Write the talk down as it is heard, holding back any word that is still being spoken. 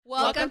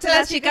Welcome to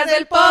Las Chicas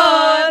del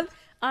Pod.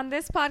 On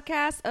this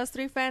podcast, us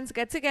three friends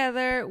get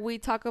together. We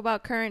talk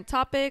about current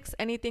topics,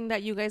 anything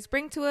that you guys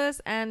bring to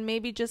us, and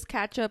maybe just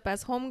catch up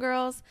as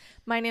homegirls.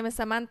 My name is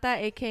Samantha,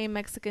 aka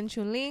Mexican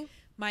Chun-Li.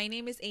 My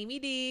name is Amy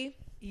D.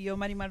 Y yo,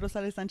 Marimar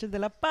Rosales Sánchez de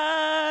la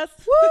Paz.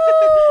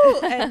 Woo!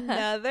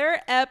 Another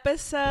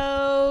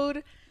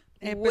episode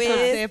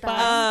with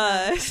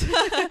us.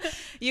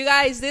 You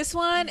guys, this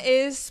one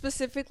is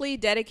specifically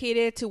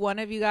dedicated to one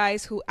of you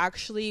guys who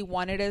actually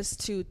wanted us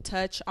to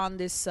touch on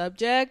this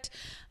subject.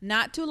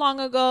 Not too long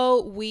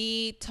ago,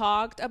 we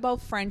talked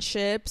about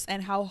friendships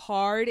and how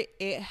hard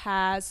it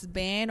has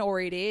been, or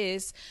it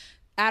is,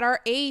 at our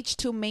age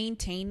to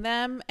maintain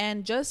them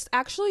and just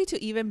actually to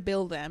even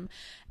build them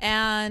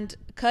and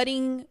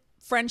cutting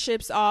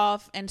friendships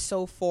off and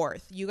so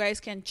forth. You guys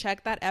can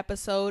check that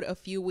episode a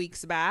few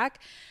weeks back.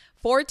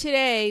 For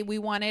today, we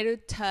wanted to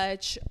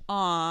touch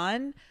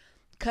on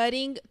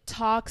cutting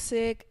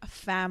toxic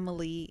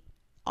family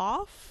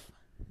off.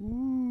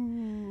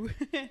 Ooh.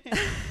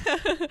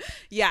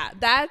 Yeah,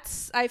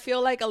 that's, I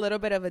feel like, a little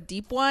bit of a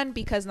deep one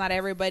because not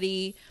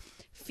everybody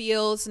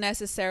feels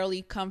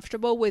necessarily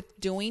comfortable with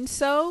doing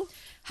so.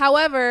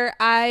 However,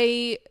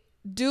 I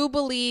do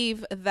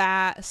believe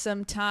that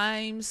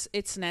sometimes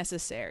it's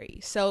necessary.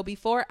 So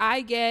before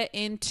I get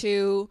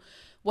into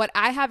what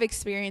I have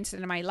experienced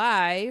in my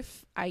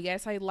life, I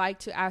guess I'd like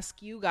to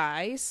ask you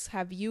guys,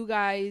 have you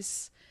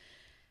guys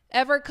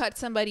ever cut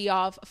somebody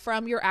off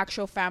from your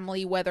actual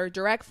family, whether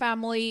direct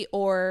family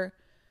or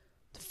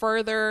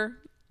further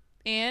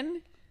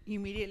in?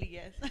 Immediately,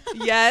 yes.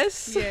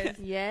 Yes. Yes.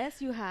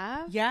 Yes, you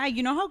have? Yeah,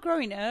 you know how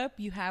growing up,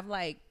 you have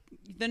like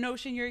the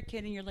notion you're a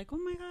kid and you're like, oh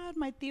my God,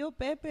 my tío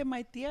Pepe,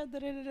 my tía, da,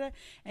 da, da, da,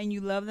 and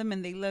you love them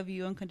and they love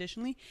you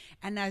unconditionally.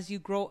 And as you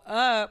grow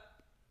up,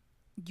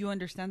 you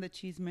understand the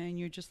cheese, man.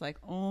 You're just like,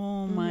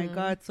 oh my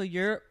God. So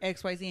you're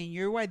XYZ and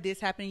you're why this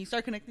happened. You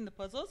start connecting the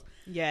puzzles.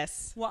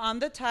 Yes. Well, I'm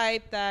the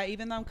type that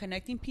even though I'm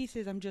connecting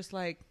pieces, I'm just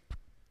like,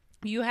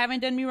 you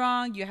haven't done me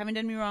wrong. You haven't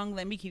done me wrong.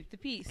 Let me keep the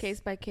peace. Case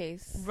by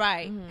case.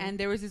 Right. And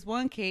there was this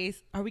one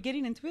case. Are we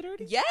getting into it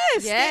already? Yes.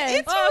 Yes. Get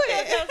into Okay.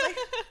 it. I was like,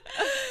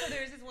 so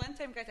there was this one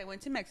time, guys, I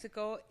went to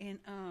Mexico and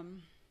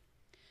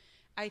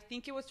I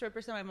think it was to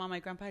represent my mom. My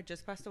grandpa had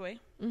just passed away.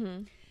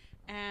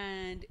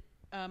 And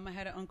I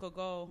had an uncle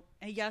go.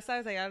 And ya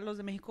sabes, allá los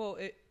de Mexico,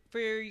 for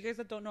you guys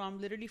that don't know,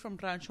 I'm literally from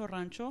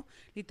rancho.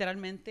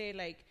 Literalmente,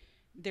 like,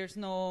 there's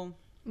no...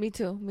 Me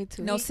too.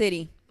 No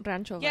city.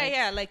 Rancho vibes.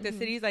 Yeah. Like, the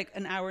city's like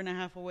an hour and a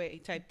half away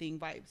type thing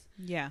vibes.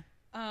 Yeah.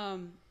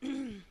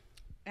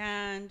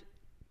 And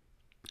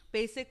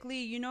basically,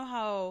 you know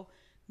how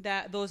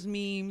that those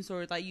memes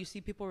or like you see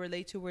people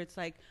relate to where it's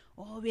like,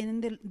 oh,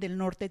 vienen del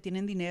norte,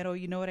 tienen dinero,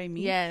 you know what I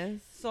mean? Yes.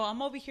 So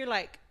I'm over here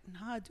like,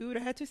 nah, dude,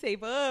 I had to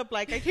save up.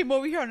 Like, I came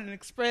over here on an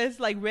express,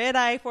 like, red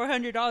eye,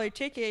 $400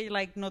 ticket.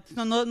 Like, no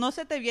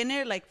se te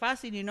viene, like,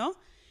 fácil, you know?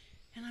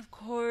 And of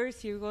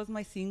course, here goes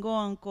my single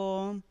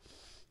uncle.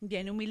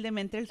 Bien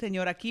humildemente el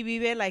señor aquí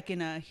vive like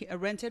in a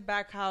rented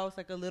back house,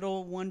 like a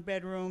little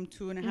 1-bedroom,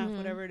 2.5,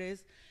 whatever it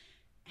is.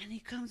 And he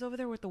comes over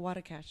there with the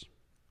water cash.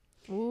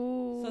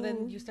 Ooh. So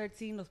then you start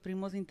seeing los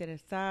primos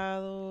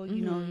interesados,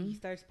 you know, he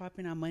starts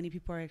popping out money.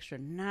 People are extra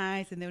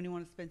nice and they only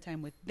want to spend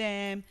time with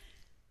them.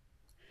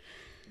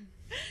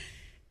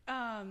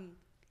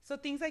 So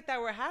things like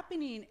that were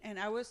happening. And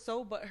I was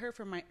so butthurt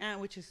for my aunt,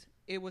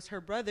 it was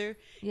her brother.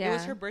 Yeah. It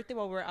was her birthday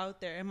while we were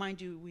out there. And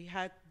mind you, we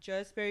had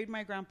just buried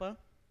my grandpa.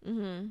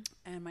 And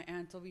my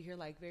aunt's over here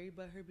like very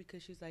butthurt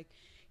because she's like,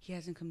 he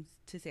hasn't come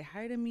to say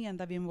hi to me,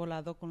 anda bien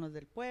volado con los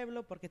del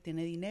pueblo porque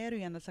tiene dinero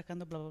y anda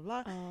sacando blah blah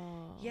blah.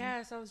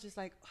 Yeah, so I was just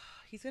like, oh,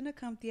 he's gonna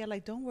come, tia,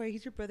 like, don't worry,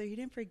 he's your brother, he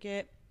didn't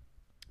forget.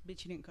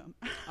 Bitch, he didn't come.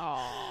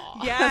 Oh.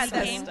 Yeah, he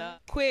came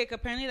quick.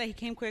 Apparently, like, he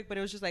came quick, but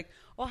it was just like,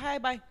 oh, hi,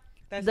 bye.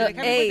 That's it. Like,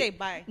 happy birthday,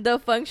 bye. The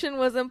function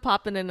wasn't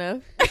popping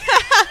enough.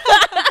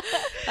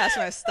 That's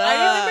messed up.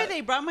 I remember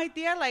they brought my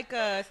tia like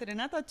a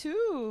serenata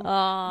too.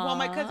 Aww. Well,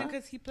 my cousin,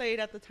 because he played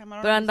at the time. I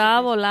don't Pero know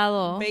andaba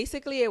volado.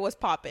 Basically, it was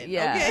popping.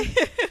 Yeah. Okay.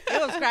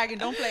 It was cracking.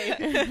 Don't play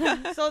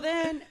it. So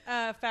then,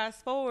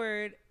 fast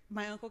forward,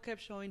 my uncle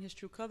kept showing his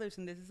true colors,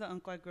 and this is the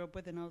uncle I grew up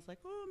with, and I was like,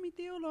 oh, mi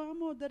tío lo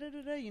amo, da da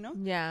da da, you know?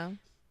 Yeah.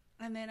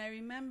 And then I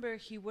remember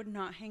he would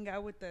not hang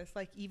out with us.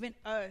 Like, even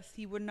us,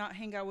 he would not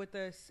hang out with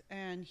us.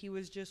 And he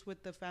was just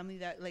with the family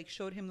that, like,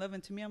 showed him love.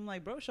 And to me, I'm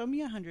like, bro, show me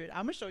 100.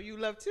 I'm going to show you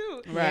love,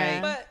 too. Right.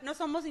 But no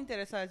somos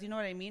interesados, you know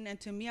what I mean? And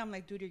to me, I'm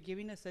like, dude, you're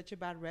giving us such a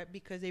bad rep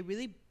because they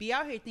really be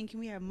out here thinking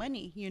we have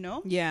money, you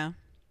know? Yeah.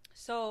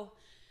 So,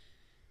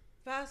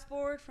 fast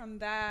forward from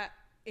that,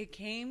 it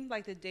came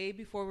like the day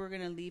before we were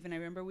going to leave. And I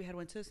remember we had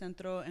went to the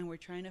Centro and we're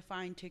trying to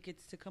find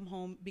tickets to come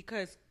home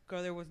because,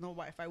 girl, there was no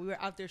Wi-Fi. We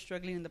were out there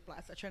struggling in the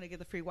plaza trying to get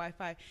the free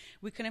Wi-Fi.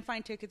 We couldn't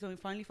find tickets and we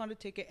finally found a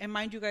ticket. And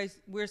mind you guys,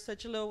 we're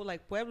such a little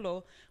like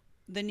pueblo.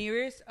 The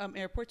nearest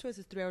airport to us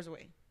is 3 hours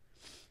away.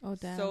 Oh,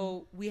 damn.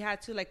 So we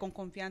had to, like, con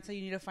confianza,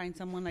 you need to find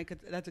someone like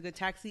that's a good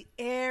taxi.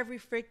 Every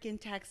freaking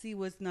taxi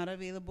was not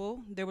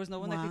available. There was no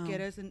one that could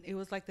get us. And it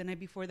was like the night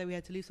before that we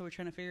had to leave. So we're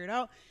trying to figure it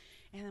out.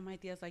 And then my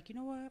tia's like, you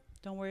know what?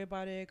 Don't worry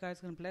about it.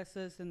 God's going to bless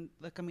us. And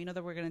the camino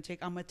that we're going to take,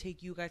 I'm going to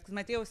take you guys. Because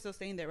my tia was still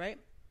staying there, right?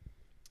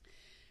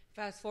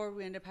 Fast forward,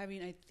 we end up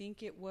having, I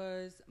think it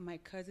was my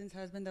cousin's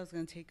husband that was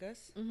going to take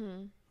us.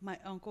 Mm-hmm. My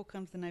uncle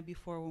comes the night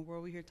before when we're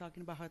over here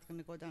talking about how it's going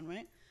to go down,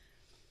 right?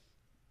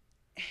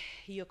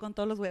 Y yo con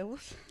todos los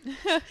huevos.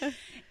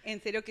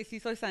 En serio que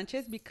sí soy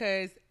Sánchez,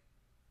 because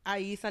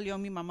ahí salió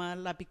mi mamá,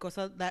 la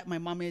picosa that my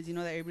mom is, you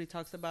know, that everybody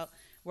talks about,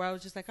 where I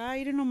was just like,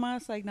 miren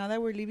nomás, like, now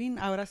that we're leaving,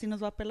 ahora sí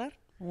nos va a pelar.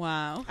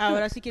 Wow.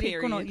 Ahora sí quiere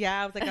ir con nosotros.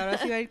 Yeah, I was like, ahora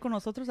sí va a ir con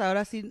nosotros.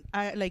 Ahora sí,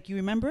 like, you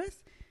remember us?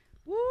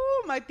 Woo,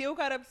 my tío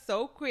got up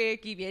so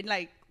quick. Y bien,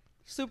 like,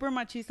 super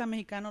machista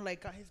mexicano,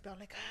 like, got his belt,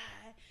 like,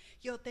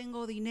 yo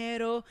tengo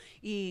dinero.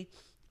 Y,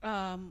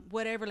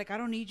 whatever, like, I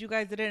don't need you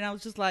guys. And I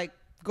was just like,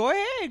 go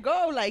ahead,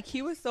 go. Like,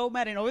 he was so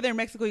mad. And over there in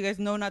Mexico, you guys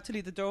know not to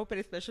leave the door open,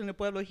 especially in the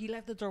pueblo. He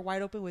left the door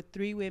wide open with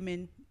 3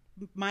 women.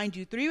 Mind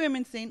you, 3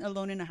 women staying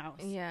alone in a house.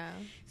 Yeah.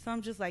 So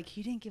I'm just like,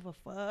 he didn't give a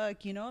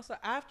fuck, you know? So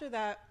after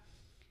that,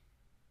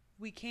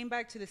 we came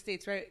back to the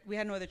States, right? We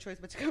had no other choice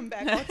but to come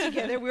back all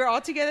together. We were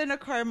all together in a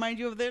car, mind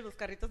you, over there. Los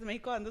carritos de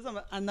México,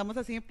 andamos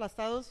así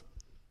aplastados.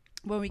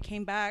 When we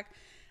came back,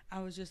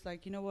 I was just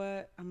like, you know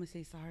what? I'm going to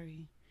say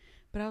sorry.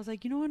 But I was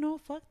like, you know what? No,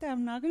 fuck that.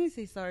 I'm not going to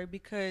say sorry,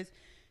 because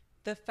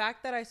the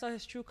fact that I saw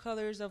his true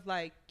colors of,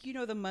 like, you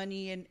know, the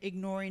money and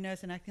ignoring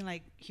us and acting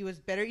like he was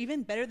better,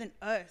 even better than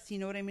us. You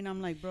know what I mean?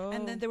 I'm like, bro.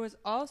 And then there was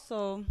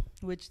also,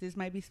 which this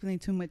might be spilling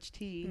too much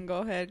tea.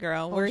 Go ahead,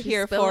 girl. We're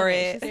here for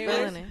it.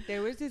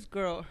 There was this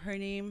girl. Her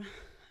name,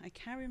 I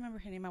can't remember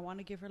her name. I want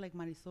to give her like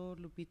Marisol,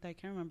 Lupita. I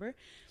can't remember.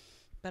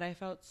 But I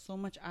felt so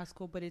much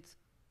asco. But it's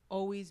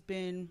always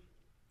been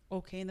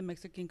okay in the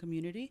Mexican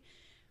community.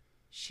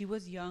 She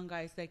was young,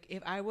 guys. Like,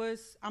 if I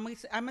was, I'm going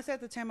to say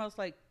at the time I was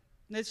like,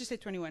 let's just say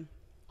 21.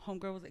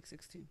 Homegirl was like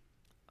 16.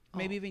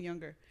 Maybe even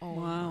younger. Oh,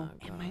 wow.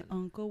 And my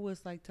uncle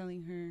was like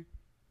telling her,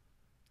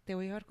 te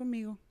voy a llevar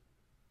conmigo.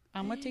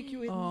 I'm going to take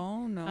you with me.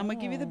 Oh, no. I'm going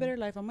to give you the better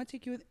life. I'm going to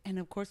take you with. And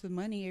of course, with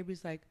money,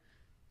 everybody's like,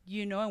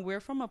 you know, and we're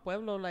from a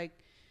pueblo, like,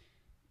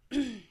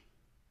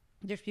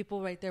 there's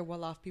people right there,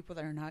 well-off people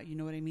that are not, you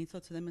know what I mean? So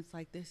to them, it's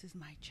like, this is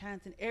my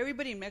chance. And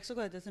everybody in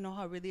Mexico that doesn't know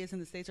how it really is in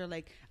the States are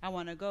like, I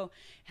want to go.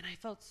 And I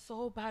felt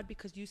so bad,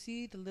 because you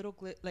see the little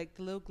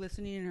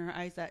glistening in her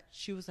eyes, that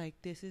she was like,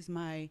 this is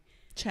my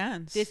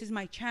chance. This is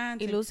my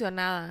chance.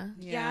 Ilusionada.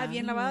 Yeah,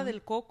 bien lavada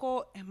del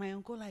coco. And my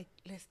uncle, like,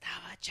 le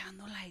estaba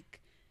echando, like,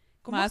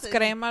 más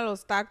crema a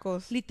los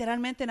tacos.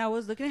 Literalmente. And I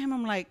was looking at him,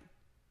 I'm like,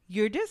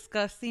 you're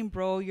disgusting,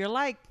 bro. You're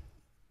like,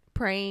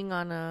 preying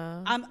on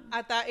a... I'm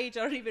at that age,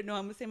 I don't even know.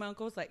 I'm going to say my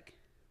uncle was like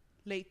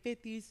late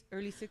 50s,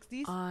 early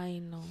 60s. I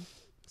know.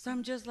 So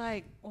I'm just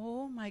like,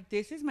 oh my,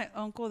 this is my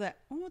uncle that,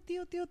 oh,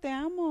 tío, te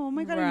amo. Oh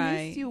my God,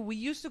 I miss you. We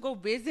used to go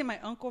visit my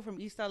uncle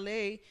from East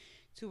LA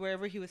to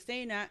wherever he was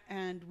staying at,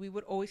 and we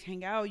would always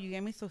hang out. You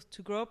get me? So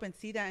to grow up and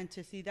see that, and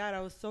to see that,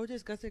 I was so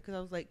disgusted, because I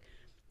was like,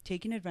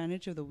 taking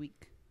advantage of the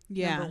weak.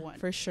 Yeah, number one.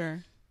 For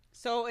sure.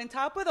 So on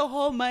top of the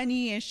whole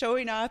money and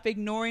showing up,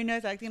 ignoring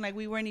us, acting like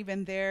we weren't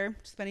even there,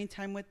 spending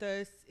time with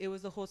us, it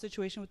was the whole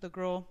situation with the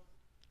girl.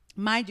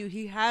 Mind you,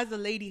 he has a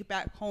lady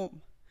back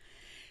home.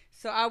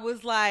 So I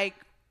was like,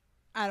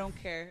 I don't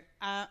care.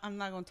 I'm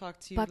not going to talk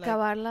to you. Pa'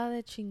 acabarla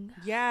de chinga.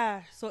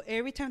 Yeah. So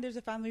every time there's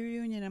a family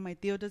reunion and my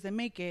tío doesn't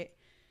make it,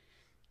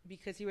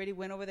 because he already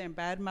went over there and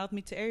badmouthed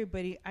me to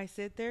everybody, I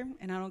sit there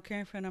and I don't care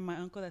in front of my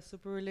uncle that's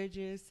super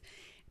religious,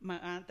 my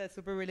aunt that's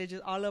super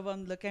religious. All of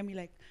them look at me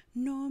like,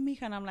 no,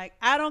 mija. And I'm like,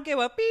 I don't give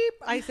a peep.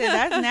 I said,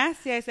 that's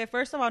nasty. I said,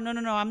 first of all, no,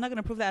 I'm not going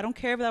to prove that. I don't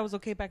care if that was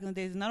okay back in the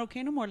days. It's not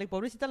okay no more. Like,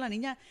 pobrecita la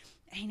niña.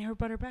 I never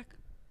brought her back.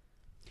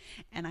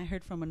 And I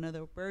heard from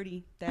another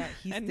birdie that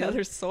he's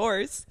another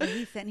source.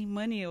 He's sending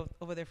money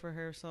over there for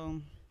her.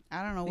 So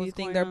I don't know what's going on. Do you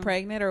think they're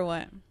pregnant or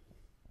what?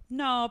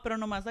 No, pero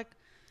nomás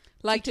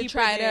like to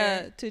try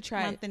to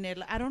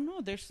mantenerla. I don't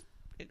know. There's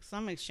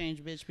some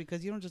exchange, bitch,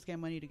 because you don't just get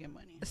money to get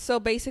money. So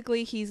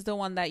basically, he's the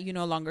one that you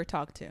no longer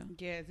talk to.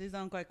 Yes, his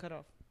uncle I cut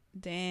off.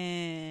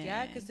 Damn.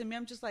 Yeah, because to me,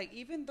 I'm just like,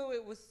 even though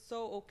it was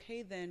so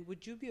okay then,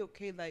 would you be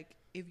okay, like,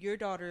 if your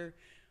daughter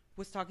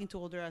was talking to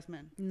older ass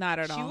men? Not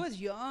at all. She was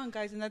young,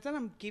 guys, and that's why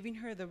I'm giving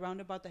her the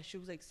roundabout that she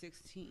was like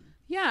 16.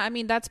 Yeah, I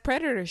mean, that's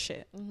predator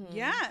shit. Mm-hmm.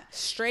 Yeah.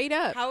 Straight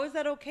up. How is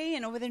that okay?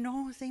 And over there, no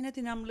one's saying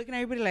nothing. I'm looking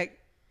at everybody like,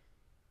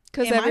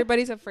 because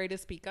everybody's afraid to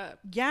speak up.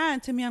 Yeah,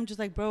 and to me, I'm just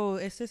like, bro,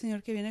 este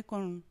señor que viene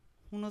con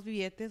unos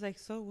billetes, like,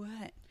 so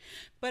what?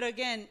 But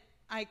again,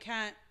 I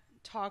can't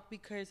talk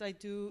because I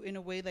do, in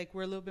a way, like,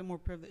 we're a little bit more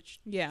privileged.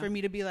 Yeah. For me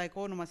to be like,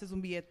 oh, nomás es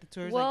un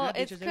billete. Well, like,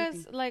 it's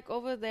because, like,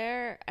 over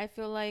there, I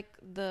feel like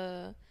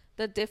the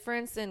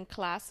difference in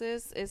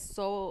classes is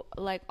so,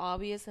 like,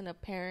 obvious and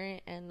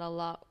apparent, and a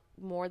lot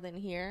more than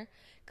here.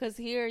 Because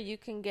here, you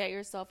can get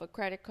yourself a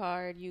credit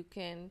card, you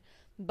can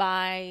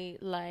buy,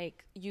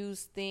 like,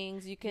 used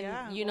things, you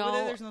can, you know,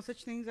 there's no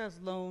such things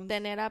as loans.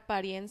 Tener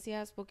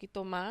apariencias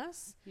poquito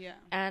más. Yeah.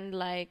 And,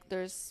 like,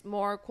 there's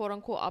more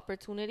quote-unquote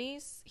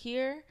opportunities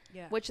here,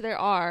 yeah, which there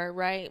are,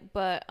 right?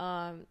 But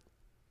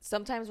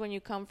sometimes when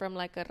you come from,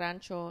 like, a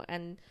rancho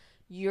and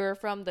you're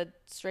from the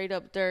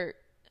straight-up dirt,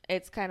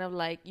 it's kind of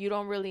like you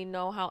don't really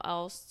know how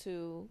else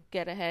to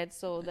get ahead.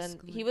 So then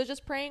he was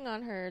just preying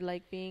on her,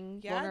 like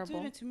being vulnerable.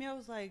 Dude, and to me, I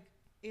was like,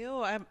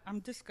 ew, I'm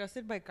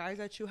disgusted by guys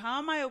like you. How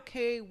am I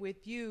okay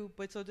with you,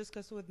 but so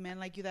disgusted with men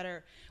like you that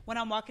are, when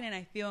I'm walking and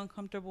I feel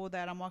uncomfortable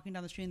that I'm walking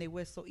down the street and they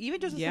whistle.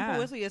 Even just a simple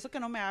whistle, y eso que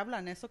no me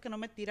hablan, eso que no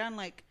me tiran,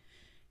 like,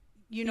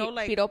 you know,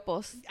 like.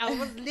 Piropos. I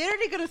was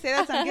literally going to say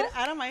that, so I'm getting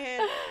out of my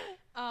head.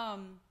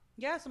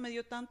 Yeah, so me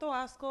dio tanto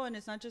asco, and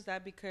it's not just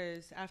that,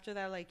 because after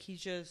that, like,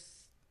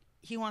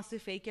 he wants to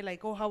fake it,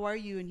 like, oh, how are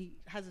you? And he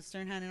has a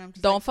stern hand, and I'm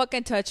just don't like,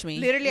 fucking touch me.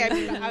 Literally,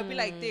 I'd be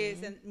like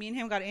this, and me and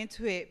him got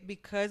into it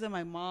because of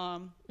my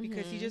mom,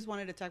 because he just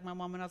wanted to attack my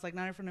mom, and I was like,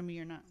 not in front of me,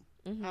 you're not.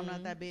 I'm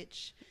not that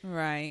bitch.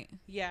 Right.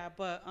 Yeah,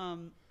 but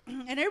and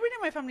everybody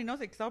in my family knows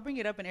it, because I'll bring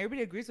it up, and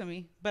everybody agrees with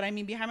me. But I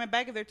mean, behind my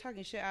back, if they're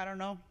talking shit, I don't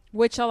know.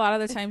 Which a lot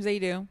of the times they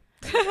do.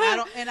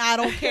 I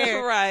don't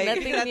care. Right. At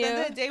the end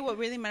of the day, what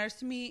really matters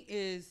to me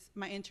is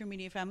my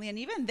intermediate family, and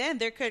even then,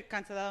 they could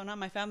consider not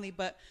my family,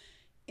 but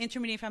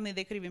intermediate family,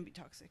 they could even be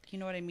toxic. You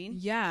know what I mean?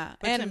 Yeah.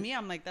 But to me,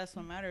 I'm like, that's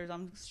what matters.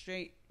 I'm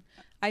straight.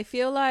 I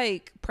feel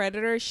like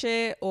predator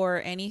shit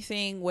or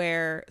anything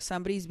where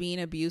somebody's being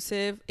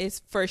abusive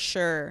is for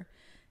sure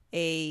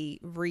a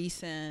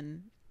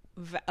reason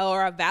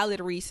or a valid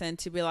reason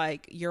to be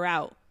like, you're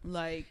out.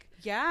 Like,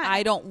 yeah,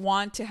 I don't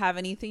want to have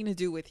anything to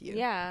do with you.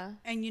 Yeah.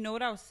 And you know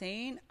what I was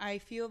saying? I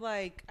feel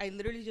like I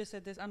literally just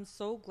said this. I'm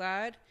so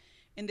glad,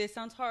 and this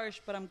sounds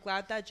harsh, but I'm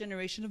glad that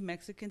generation of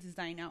Mexicans is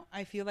dying out.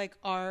 I feel like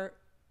our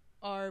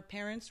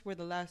parents were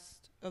the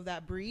last of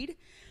that breed.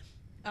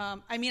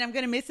 I mean, I'm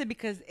going to miss it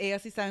because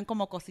ellas sí saben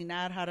cómo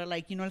cocinar, how to,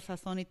 like, you know, el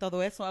sazón y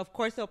todo eso. Of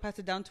course, they'll pass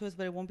it down to us,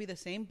 but it won't be the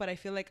same. But I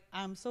feel like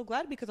I'm so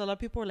glad, because a lot of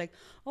people are like,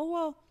 oh,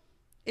 well,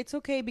 it's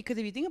okay. Because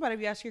if you think about it, if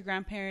you ask your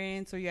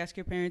grandparents or you ask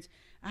your parents,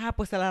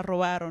 pues se la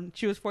robaron.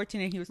 She was 14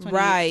 and he was 20,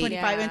 right.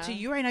 25. Yeah. And to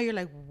you right now, you're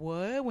like,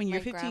 what? When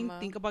you're 15, grandma.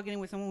 think about getting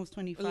with someone who's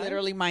 25.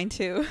 Literally mine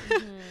too.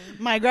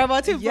 My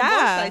grandma too. Yeah. From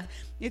both sides.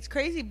 It's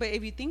crazy. But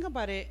if you think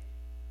about it,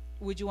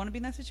 would you want to be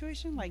in that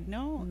situation? Like,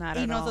 no. Not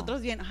at all.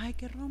 Nosotros bien, ay,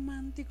 qué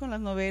romántico en las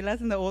novelas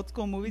and the old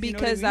school movies. Because you know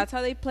what I mean? that's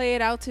how they play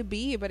it out to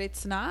be, but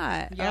it's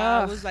not. Yeah,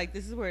 Ugh. I was like,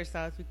 this is where it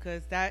starts,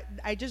 because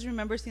I just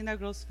remember seeing that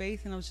girl's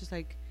face, and I was just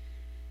like,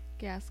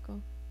 Qué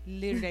asco.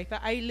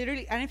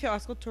 literally, I didn't feel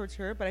asco towards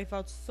her, but I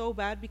felt so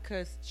bad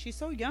because she's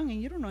so young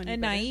and you don't know anything.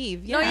 And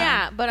naive. No,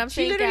 yeah, but I'm She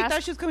saying literally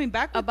thought she was coming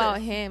back with about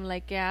us. him,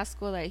 like qué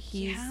asco that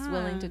he's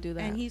willing to do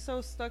that. And he's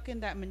so stuck in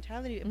that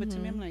mentality. But to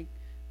me, I'm like,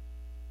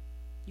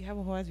 you have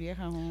a whole ass vieja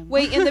home.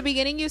 Wait, in the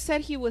beginning you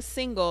said he was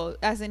single,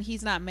 as in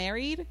he's not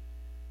married?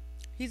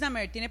 He's not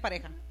married, tiene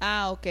pareja.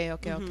 Ah, okay.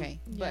 But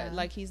Yeah.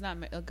 like he's not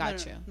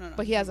got you. No,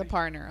 but he has a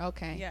partner.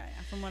 Okay. Yeah,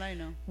 from what I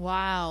know.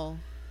 Wow.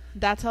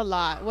 That's a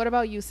lot. What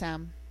about you,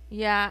 Sam?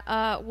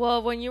 Yeah.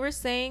 Well, when you were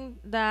saying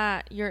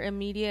that your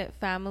immediate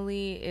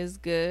family is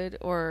good,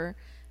 or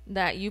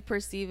that you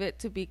perceive it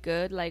to be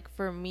good, like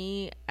for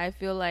me, I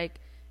feel like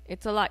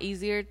it's a lot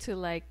easier to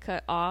like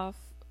cut off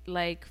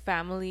like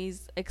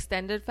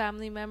extended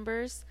family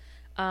members,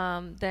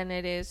 than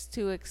it is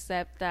to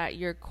accept that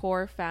your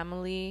core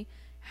family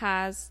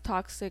has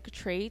toxic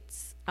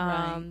traits.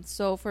 Right.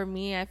 So for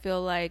me, I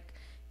feel like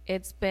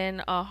it's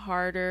been a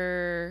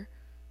harder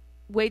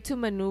way to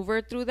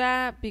maneuver through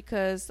that,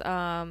 because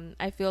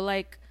I feel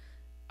like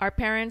our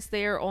parents,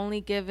 they are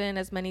only given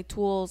as many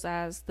tools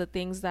as the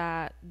things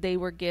that they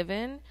were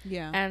given.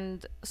 Yeah.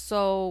 And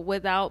so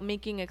without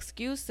making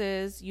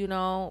excuses, you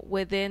know,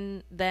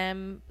 within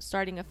them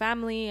starting a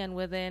family and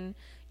within,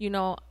 you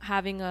know,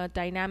 having a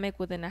dynamic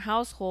within a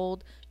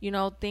household, you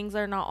know, things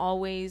are not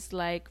always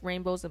like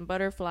rainbows and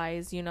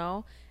butterflies, you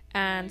know.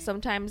 And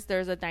sometimes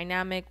there's a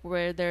dynamic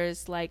where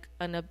there's like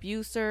an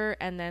abuser,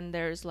 and then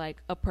there's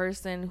like a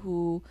person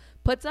who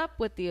puts up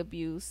with the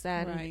abuse,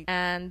 and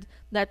and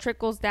that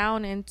trickles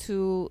down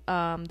into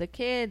the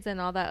kids and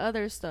all that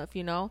other stuff,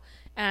 you know.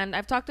 And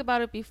I've talked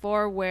about it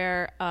before,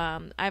 where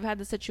I've had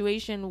the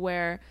situation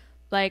where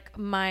like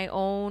my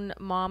own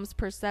mom's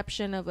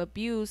perception of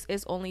abuse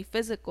is only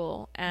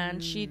physical,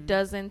 and she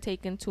doesn't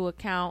take into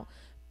account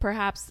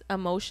perhaps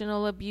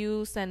emotional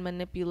abuse and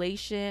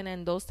manipulation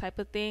and those type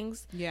of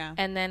things. Yeah.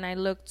 And then I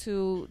look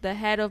to the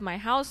head of my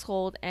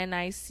household, and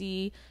I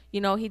see,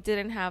 you know, he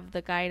didn't have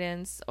the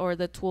guidance or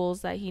the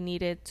tools that he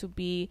needed to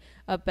be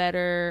a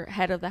better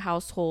head of the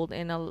household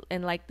in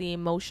like the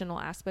emotional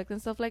aspect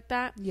and stuff like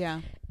that. Yeah.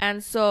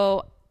 And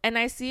so, and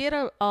I see it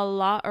a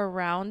lot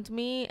around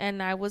me,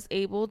 and I was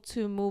able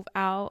to move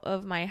out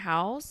of my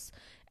house,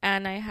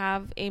 and I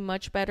have a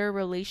much better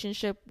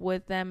relationship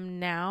with them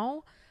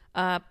now.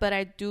 But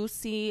I do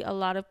see a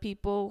lot of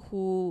people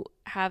who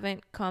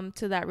haven't come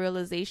to that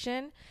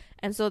realization.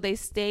 And so they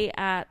stay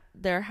at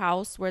their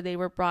house where they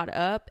were brought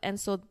up. And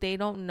so they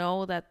don't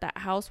know that that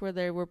house where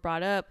they were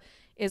brought up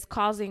is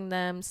causing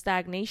them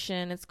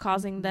stagnation. It's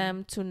causing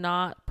them to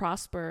not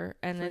prosper,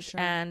 and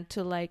and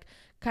to like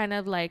kind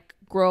of like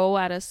grow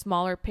at a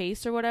smaller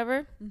pace or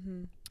whatever.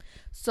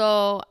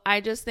 So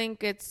I just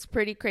think it's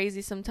pretty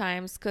crazy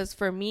sometimes, because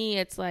for me,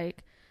 it's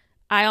like,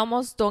 I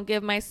almost don't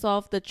give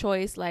myself the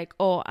choice like,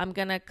 oh, I'm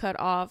going to cut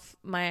off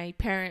my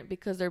parent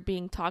because they're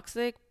being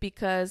toxic,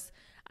 because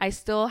I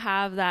still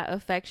have that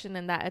affection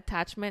and that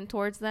attachment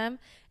towards them.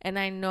 And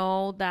I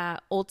know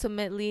that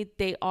ultimately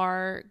they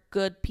are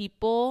good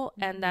people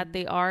and that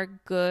they are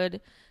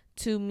good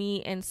to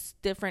me in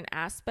different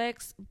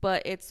aspects.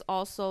 But it's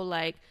also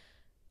like,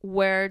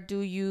 where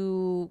do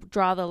you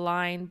draw the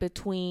line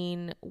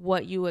between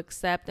what you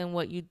accept and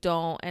what you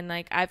don't? And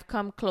like, I've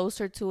come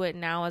closer to it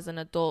now as an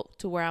adult,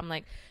 to where I'm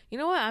like, you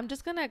know what, I'm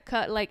just gonna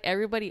cut like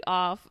everybody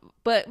off,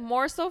 but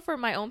more so for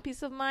my own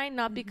peace of mind,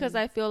 not because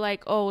I feel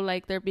like, oh,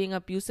 like they're being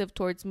abusive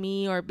towards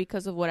me or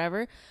because of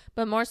whatever,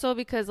 but more so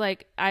because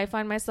like I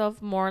find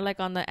myself more like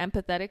on the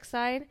empathetic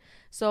side.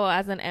 So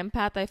as an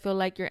empath, I feel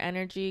like your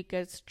energy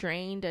gets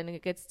drained and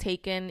it gets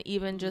taken,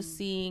 even just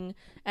seeing,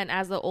 and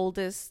as the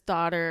oldest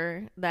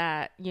daughter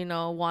that, you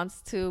know, wants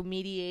to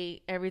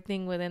mediate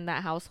everything within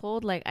that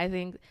household, like I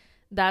think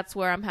that's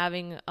where I'm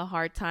having a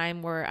hard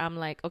time, where I'm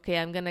like, okay,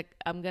 I'm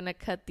gonna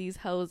cut these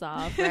hoes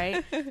off,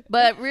 right?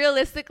 But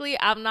realistically,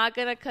 I'm not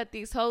gonna cut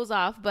these hoes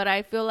off. But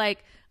I feel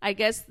like, I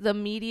guess the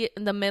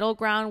middle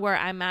ground where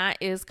I'm at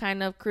is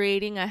kind of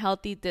creating a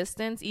healthy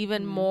distance,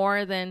 even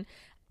more than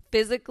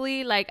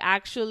physically, like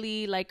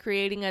actually like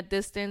creating a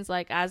distance,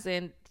 like as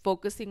in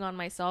focusing on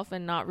myself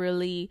and not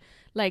really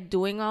like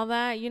doing all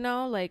that, you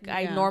know, like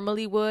I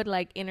normally would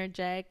like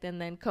interject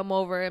and then come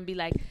over and be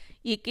like,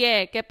 ¿Y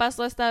qué? ¿Qué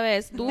pasó esta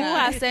vez? Tú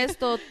haces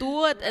esto,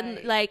 tú,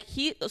 and like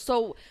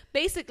so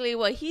basically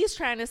what he's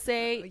trying to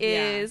say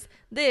is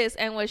this,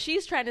 and what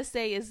she's trying to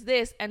say is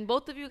this, and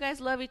both of you guys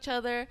love each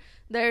other.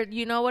 They're,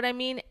 you know what I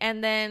mean?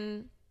 And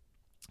then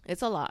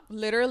it's a lot.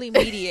 Literally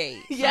mediate.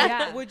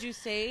 Yeah. Would you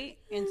say,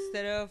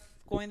 instead of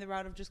going the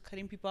route of just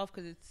cutting people off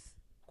because it's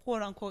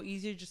quote unquote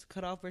easier just to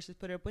cut off versus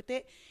put up with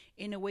it,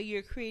 in a way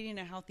you're creating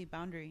a healthy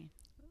boundary?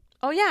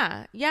 Oh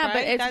yeah, right?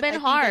 But it's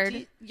been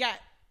hard.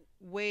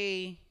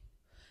 Way.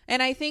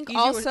 And I think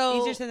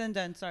easier said than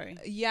done. Sorry.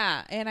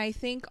 Yeah, and I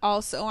think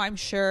also, I'm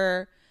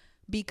sure,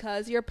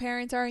 because your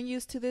parents aren't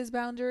used to this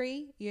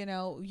boundary, you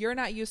know, you're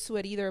not used to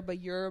it either,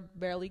 but you're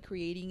barely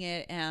creating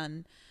it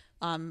and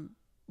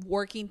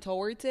working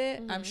towards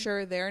it. I'm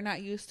sure they're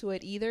not used to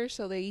it either,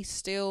 so they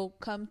still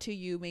come to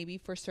you maybe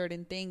for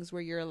certain things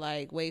where you're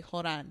like, wait,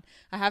 hold on,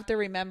 I have to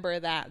remember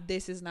that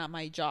this is not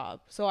my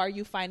job. So are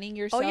you finding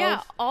yourself? Oh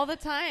yeah, all the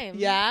time.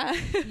 Yeah.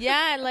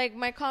 Yeah, like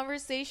my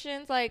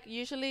conversations, like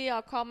usually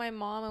I'll call my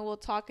mom and we'll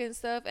talk and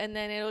stuff, and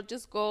then it'll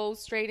just go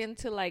straight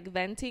into like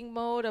venting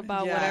mode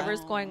about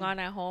whatever's going on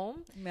at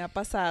home. Me ha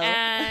pasado.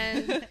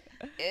 And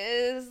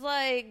it's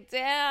like,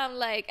 damn,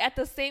 like at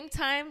the same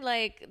time,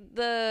 like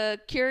the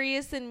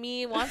curious in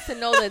me wants to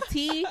know the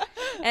tea,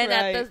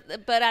 and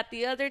but at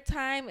the other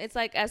time, it's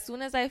like as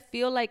soon as I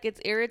feel like it's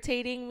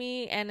irritating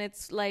me and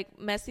it's like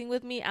messing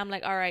with me, I'm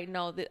like, all right,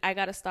 no, I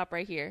gotta stop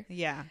right here.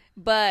 Yeah.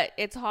 But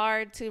it's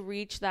hard to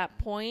reach that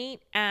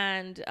point,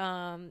 and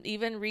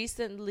even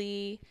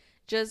recently,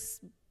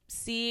 just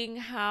seeing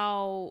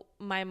how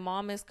my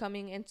mom is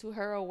coming into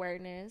her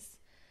awareness.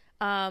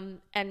 And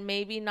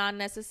maybe not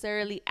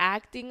necessarily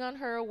acting on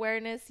her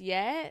awareness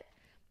yet,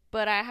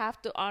 but I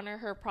have to honor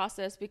her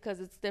process because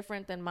it's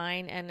different than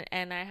mine,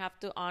 and I have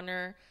to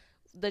honor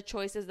the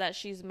choices that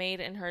she's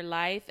made in her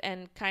life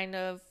and kind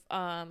of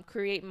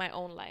create my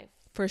own life.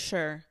 For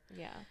sure.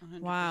 Yeah. 100%.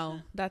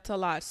 Wow, that's a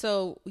lot.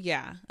 So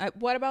yeah,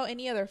 what about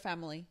any other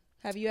family?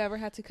 Have you ever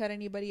had to cut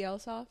anybody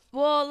else off?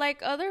 Well, like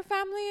other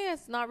family,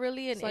 it's not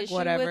really an issue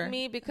whatever with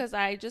me because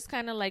I just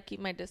kind of like keep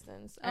my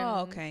distance.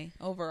 Oh, okay.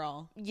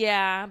 Overall.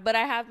 Yeah, but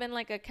I have been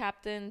like a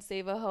captain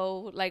save a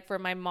hoe, like for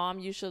my mom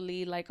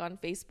usually, like on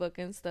Facebook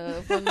and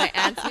stuff. When my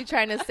aunt's be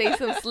trying to say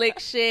some slick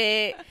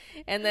shit,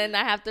 and then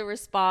I have to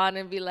respond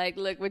and be like,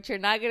 look, but you're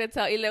not going to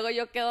tell. Y luego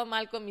yo quedo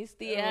mal con mis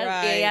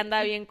tías, que ella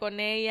anda bien con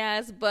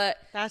ellas. But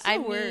that's the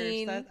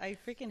worst. I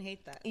freaking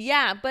hate that.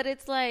 Yeah, but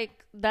it's like,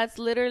 that's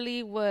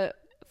literally what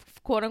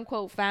quote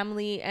unquote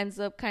family ends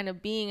up kind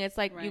of being. It's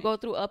like you go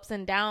through ups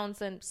and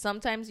downs, and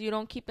sometimes you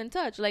don't keep in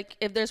touch. Like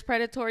if there's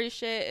predatory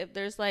shit, if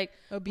there's like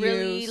abuse,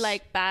 really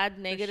like bad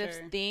negative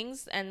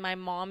things, and my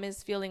mom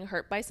is feeling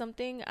hurt by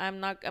something, I'm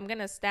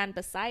gonna stand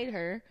beside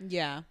her.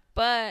 Yeah.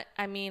 But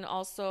I mean,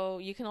 also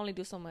you can only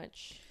do so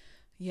much.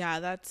 Yeah,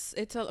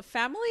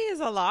 family is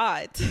a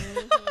lot.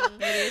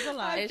 Mm-hmm. It is a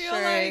lot. I feel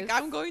like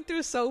I'm going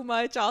through so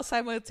much all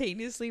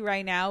simultaneously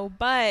right now,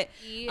 but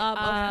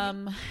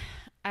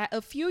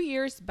a few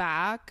years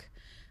back,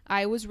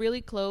 I was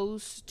really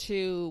close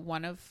to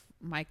one of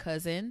my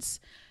cousins,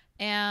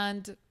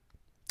 and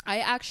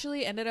I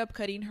actually ended up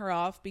cutting her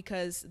off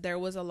because there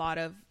was a lot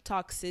of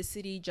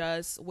toxicity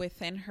just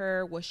within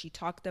her, what she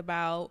talked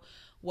about,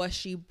 what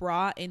she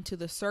brought into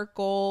the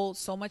circle,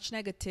 so much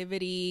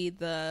negativity.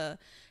 The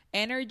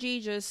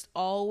energy just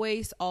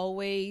always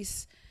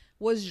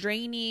was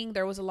draining.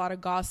 There was a lot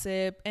of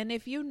gossip. And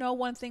if you know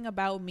one thing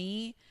about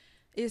me,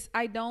 is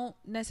I don't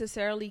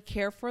necessarily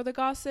care for the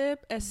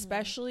gossip,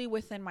 especially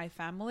within my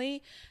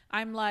family.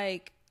 I'm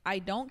like, I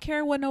don't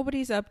care what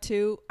nobody's up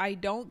to. I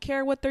don't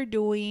care what they're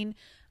doing.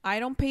 I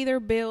don't pay their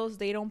bills.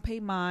 They don't pay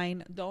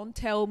mine. Don't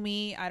tell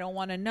me. I don't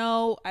want to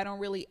know. I don't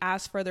really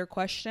ask further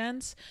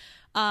questions.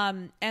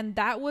 And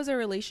that was a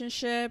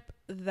relationship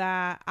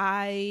that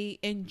I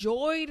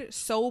enjoyed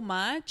so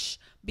much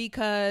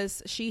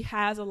because she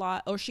had a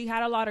lot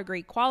of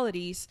great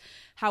qualities.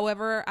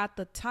 However, at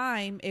the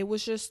time, it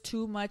was just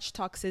too much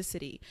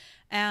toxicity.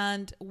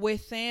 And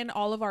within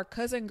all of our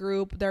cousin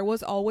group, there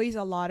was always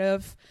a lot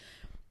of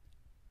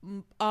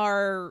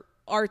our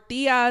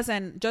tias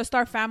and just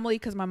our family,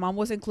 because my mom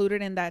was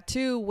included in that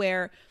too,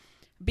 where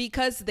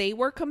because they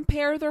were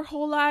compared their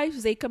whole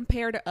lives, they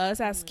compared us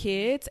as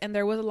kids, and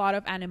there was a lot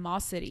of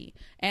animosity.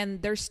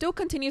 And there still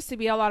continues to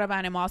be a lot of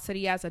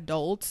animosity as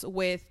adults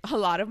with a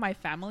lot of my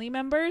family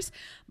members.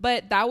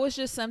 But that was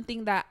just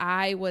something that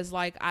I was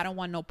like, I don't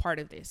want no part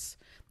of this,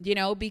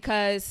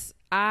 because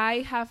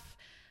I have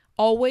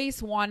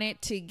always wanted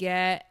to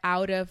get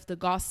out of the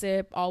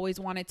gossip, always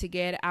wanted to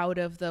get out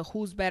of the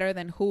who's better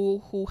than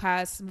who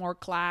has more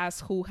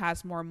class, who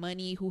has more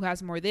money, who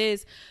has more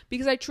this,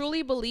 because I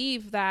truly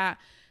believe that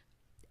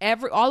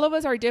all of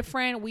us are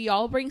different. We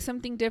all bring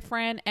something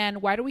different.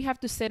 And why do we have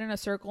to sit in a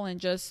circle and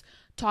just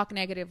talk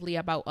negatively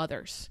about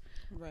others?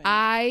 Right.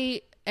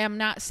 I am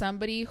not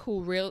somebody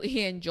who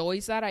really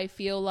enjoys that. I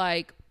feel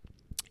like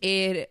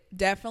it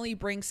definitely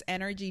brings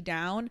energy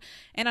down.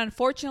 And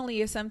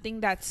unfortunately, it's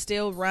something that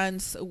still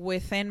runs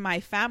within my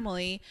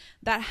family.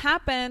 That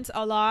happens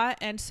a lot.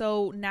 And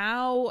so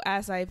now,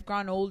 as I've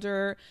grown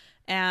older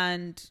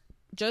and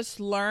just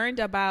learned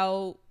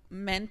about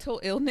mental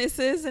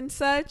illnesses and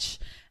such,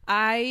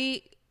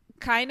 I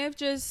kind of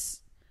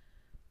just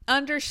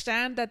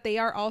understand that they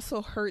are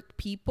also hurt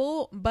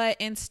people. But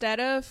instead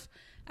of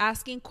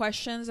asking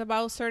questions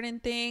about certain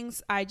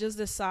things, I just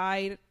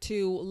decide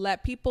to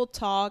let people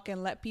talk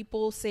and let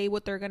people say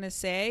what they're going to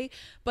say,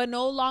 but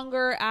no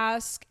longer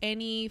ask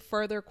any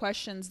further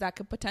questions that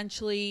could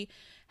potentially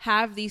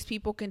have these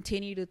people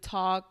continue to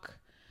talk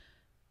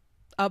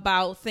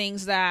about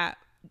things that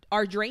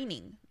are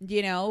draining.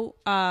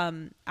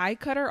 I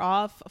cut her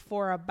off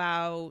for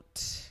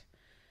about,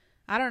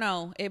 I don't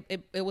know.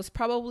 It was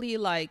probably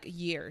like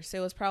years. It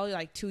was probably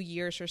like 2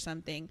 years or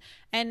something.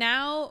 And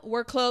now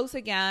we're close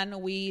again.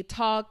 We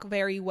talk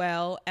very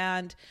well,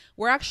 and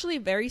we're actually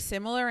very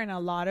similar in a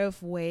lot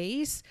of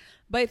ways.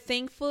 But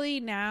thankfully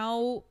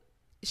now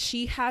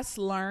she has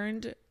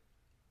learned,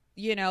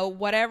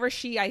 whatever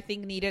I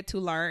think needed to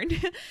learn.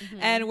 Mm-hmm.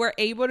 And we're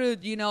able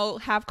to,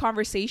 have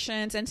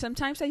conversations. And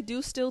sometimes I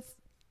do still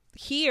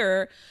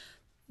hear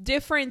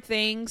different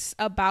things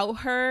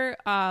about her,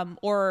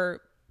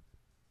 or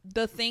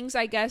the things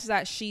I guess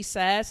that she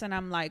says, and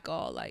I'm like,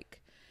 oh,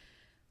 like,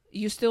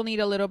 you still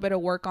need a little bit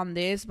of work on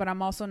this, but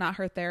I'm also not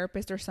her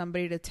therapist or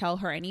somebody to tell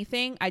her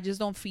anything. I just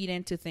don't feed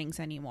into things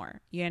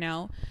anymore,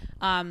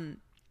 I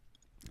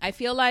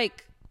feel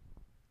like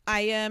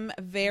I am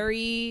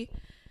the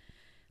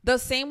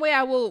same way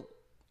I will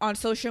on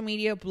social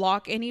media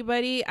block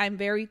anybody. I'm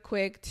very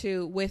quick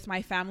to, with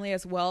my family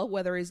as well,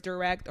 whether it's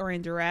direct or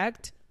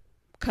indirect,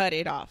 cut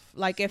it off.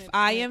 Like, if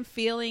I am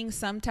feeling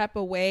some type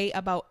of way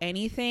about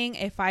anything,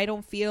 if I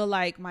don't feel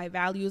like my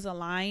values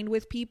align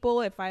with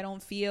people, if I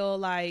don't feel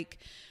like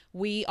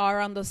we are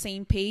on the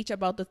same page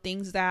about the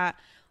things that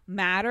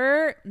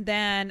matter,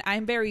 then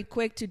I'm very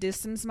quick to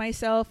distance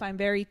myself. I'm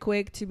very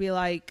quick to be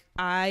like,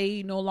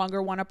 I no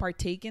longer want to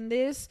partake in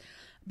this,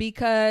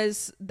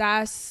 because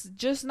that's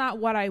just not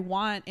what I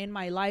want in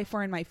my life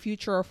or in my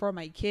future or for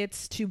my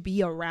kids to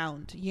be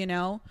around,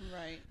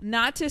 Right.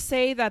 Not to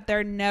say that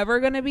they're never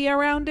going to be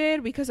around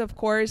it, because of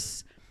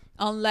course,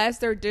 unless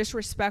they're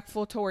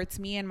disrespectful towards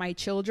me and my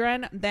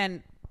children,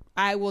 then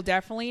I will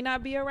definitely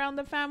not be around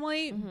the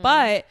family. Mm-hmm.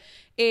 But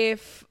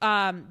if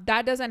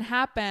that doesn't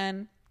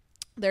happen,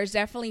 there's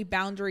definitely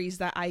boundaries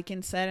that I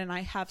can set, and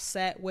I have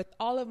set with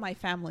all of my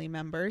family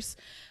members,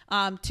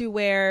 to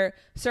where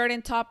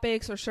certain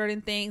topics or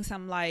certain things,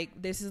 I'm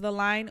like, this is the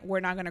line,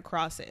 we're not going to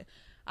cross it.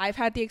 I've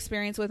had the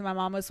experience with my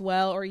mom as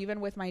well, or even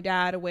with my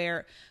dad,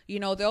 where,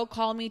 they'll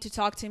call me to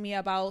talk to me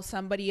about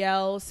somebody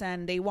else,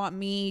 and they want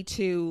me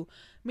to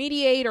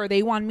mediate, or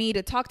they want me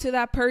to talk to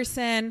that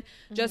person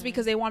just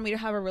because they want me to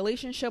have a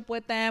relationship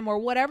with them, or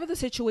whatever the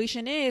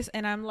situation is.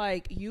 And I'm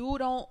like,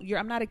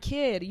 I'm not a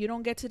kid. You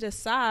don't get to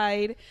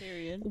decide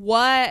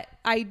what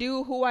I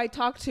do, who I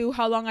talk to,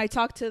 how long I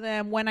talk to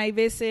them, when I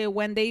visit,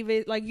 when they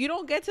visit. Like, you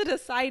don't get to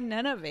decide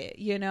none of it,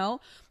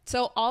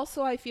 So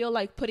also, I feel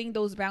like putting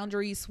those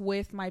boundaries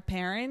with my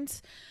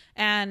parents,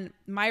 and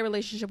my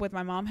relationship with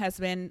my mom has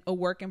been a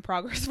work in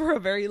progress for a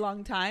very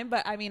long time.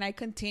 But I mean,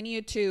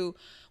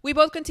 we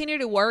both continue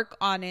to work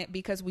on it,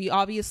 because we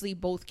obviously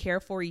both care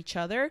for each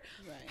other.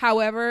 Right.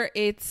 However,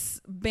 it's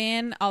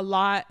been a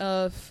lot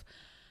of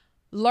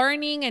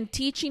learning and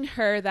teaching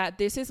her that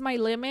this is my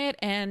limit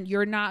and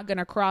you're not going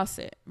to cross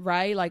it,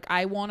 right? Like,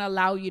 I won't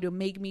allow you to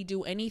make me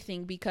do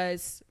anything,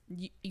 because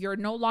you're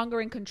no longer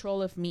in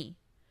control of me.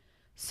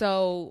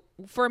 So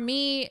for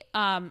me,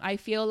 I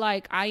feel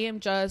like I am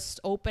just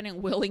open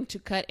and willing to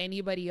cut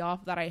anybody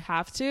off that I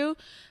have to,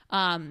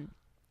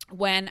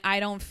 when I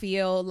don't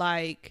feel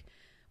like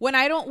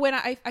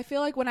I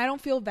feel like when I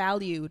don't feel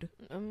valued,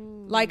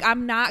 like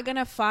I'm not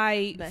gonna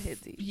fight. That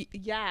hits you.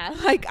 Yeah,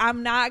 like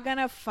I'm not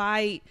gonna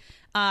fight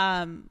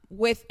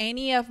with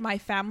any of my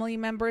family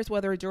members,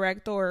 whether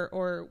direct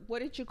or what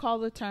did you call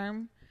the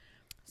term?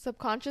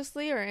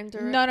 Subconsciously or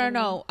indirect?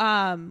 No.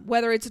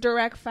 Whether it's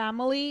direct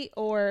family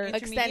or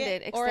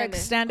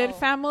extended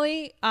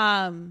family.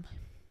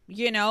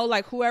 You know,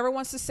 like whoever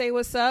wants to say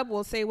what's up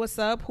will say what's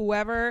up.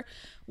 Whoever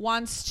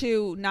wants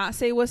to not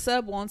say what's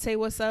up won't say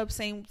what's up.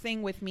 Same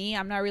thing with me.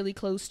 I'm not really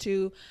close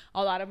to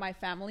a lot of my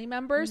family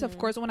members. Of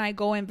course, when I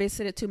go and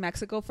visit it to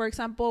Mexico, for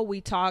example,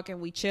 we talk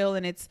and we chill,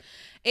 and it's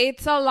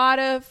a lot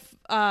of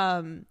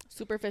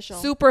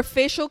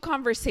superficial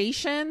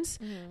conversations,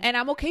 and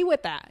I'm okay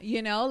with that.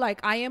 You know, like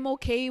I am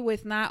okay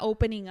with not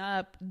opening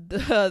up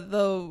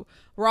the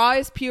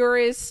rawest,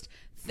 purest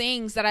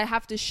things that I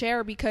have to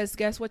share, because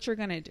guess what you're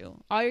gonna do?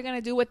 All you're gonna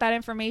do with that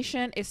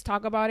information is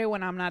talk about it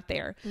when I'm not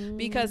there.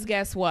 Because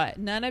guess what?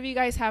 None of you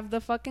guys have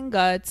the fucking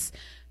guts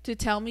to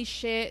tell me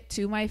shit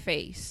to my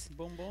face.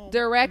 Boom, boom.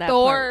 Direct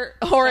or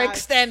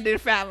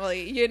extended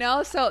family, you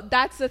know? So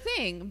that's the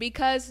thing.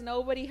 Because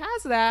nobody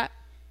has that,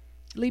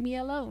 leave me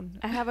alone.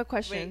 I have a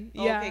question.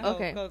 Wait, yeah.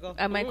 Okay. Go.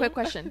 My quick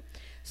question.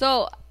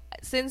 So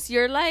since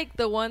you're like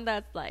the one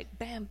that's like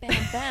bam,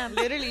 bam, bam.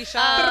 Literally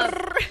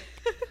shot.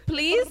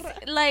 Please,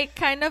 like,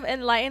 kind of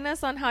enlighten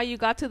us on how you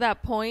got to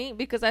that point,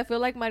 because I feel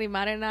like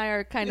Marimar and I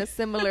are kind of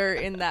similar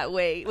in that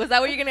way. Was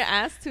that what you're going to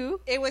ask, too?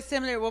 It was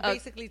similar. Well,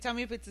 basically, tell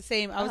me if it's the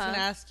same. I was going to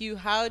ask you,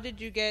 how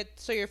did you get,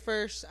 so your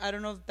first, I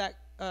don't know if that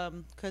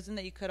cousin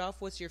that you cut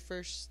off was your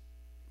first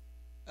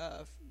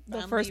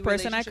the first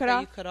person I cut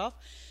off? You cut off?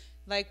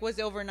 Like, was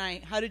it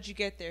overnight? How did you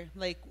get there?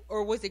 Like,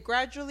 or was it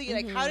gradually?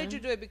 Like, how did you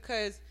do it?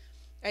 Because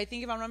I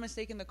think, if I'm not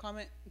mistaken, the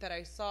comment that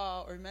I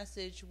saw or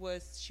message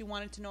was she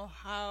wanted to know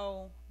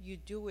how you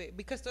do it.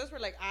 Because those were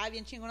like,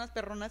 bien chingonas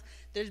perronas.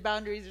 There's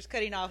boundaries. There's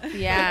cutting off.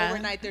 Yeah.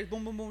 Overnight. There's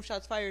boom, boom, boom,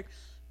 shots fired.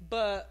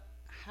 But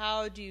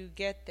how do you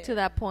get there? To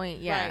that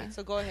point, yeah. Right.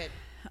 So go ahead.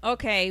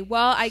 Okay.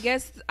 Well, I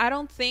guess I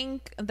don't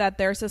think that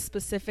there's a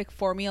specific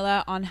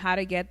formula on how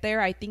to get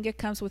there. I think it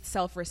comes with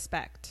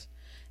self-respect.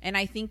 And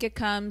I think it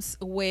comes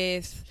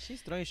with...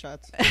 She's throwing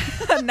shots.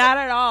 Not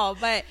at all.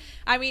 But,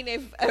 I mean,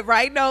 if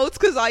write notes,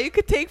 because all you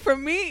could take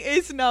from me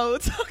is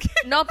notes. Okay.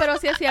 No, pero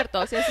sí es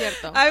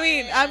cierto. I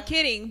mean, I'm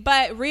kidding.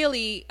 But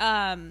really,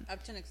 up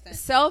to an extent,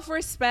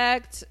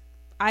 self-respect,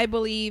 I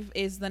believe,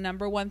 is the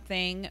number one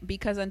thing.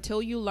 Because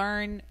until you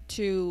learn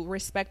to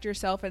respect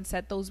yourself and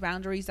set those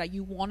boundaries that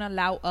you won't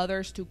allow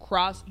others to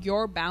cross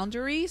your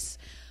boundaries,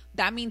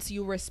 that means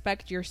you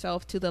respect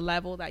yourself to the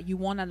level that you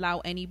won't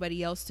allow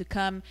anybody else to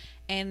come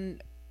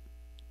and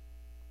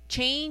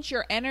change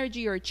your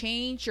energy or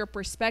change your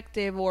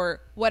perspective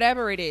or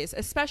whatever it is.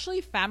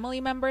 Especially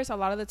family members, a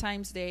lot of the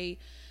times they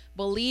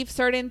believe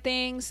certain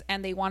things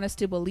and they want us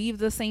to believe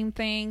the same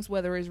things,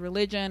 whether it's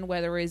religion,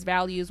 whether it's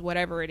values,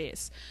 whatever it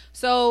is.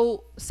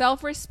 So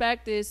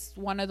self-respect is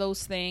one of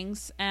those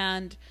things.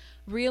 And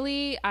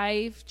really,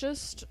 I've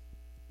just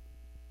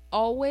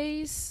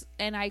always,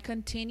 and I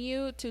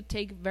continue to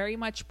take very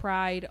much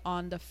pride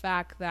on the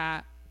fact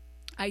that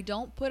I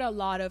don't put a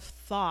lot of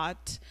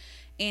thought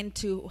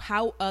into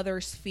how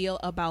others feel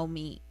about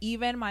me,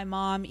 even my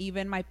mom,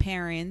 even my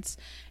parents.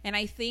 And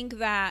I think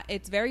that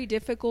it's very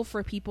difficult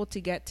for people to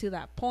get to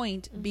that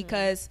point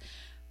because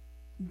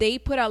they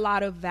put a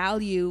lot of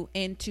value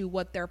into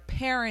what their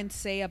parents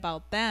say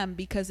about them,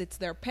 because it's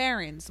their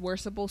parents. We're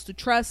supposed to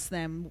trust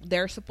them.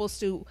 They're supposed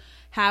to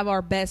have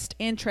our best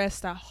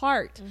interest at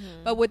heart.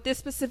 But with this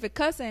specific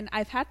cousin,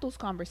 I've had those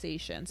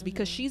conversations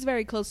because she's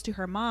very close to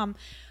her mom.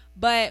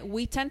 But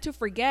we tend to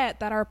forget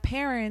that our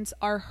parents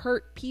are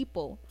hurt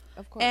people.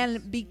 Of course.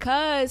 And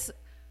because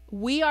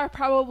we are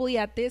probably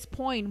at this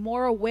point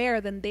more aware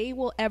than they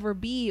will ever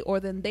be or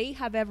than they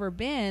have ever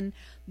been,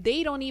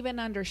 they don't even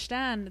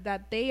understand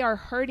that they are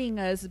hurting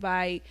us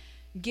by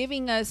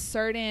giving us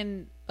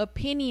certain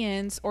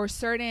opinions or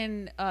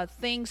certain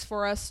things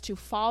for us to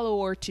follow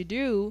or to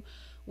do,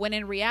 when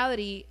in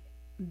reality,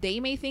 they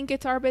may think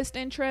it's our best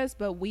interest,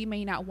 but we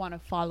may not want to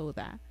follow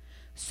that.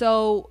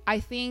 So I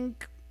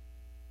think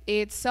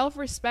it's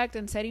self-respect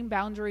and setting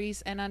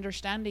boundaries and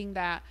understanding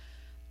that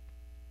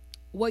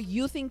what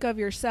you think of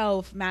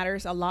yourself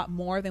matters a lot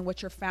more than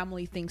what your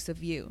family thinks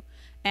of you.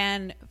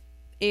 And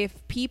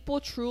if people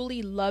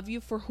truly love you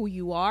for who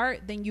you are,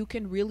 then you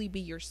can really be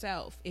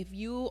yourself. If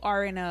you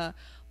are in a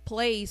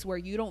place where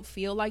you don't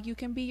feel like you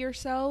can be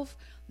yourself,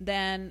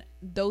 then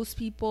those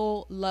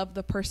people love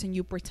the person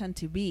you pretend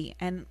to be.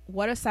 And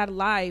what a sad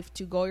life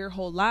to go your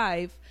whole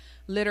life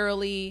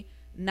literally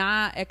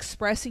not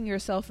expressing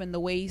yourself in the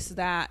ways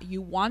that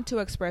you want to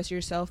express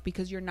yourself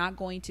because you're not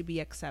going to be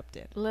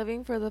accepted.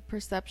 Living for the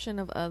perception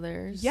of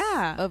others.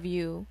 Yeah. Of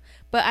you.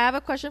 But I have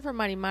a question for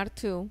Marimar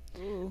too.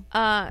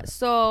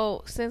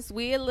 So since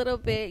we a little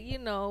bit, you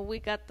know, we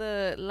got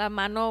the la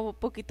mano un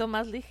poquito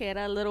más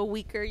ligera, a little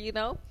weaker, you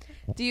know,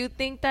 do you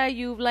think that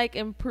you've like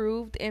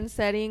improved in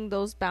setting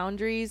those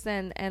boundaries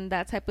and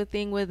that type of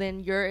thing within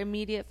your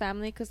immediate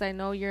family? Because I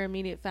know your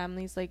immediate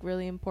family is like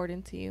really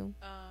important to you.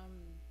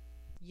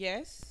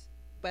 yes,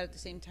 but at the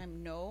same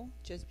time, no.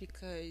 Just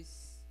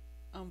because,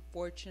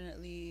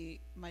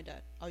 unfortunately, my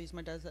dad. I'll use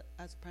my dad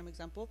as a prime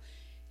example.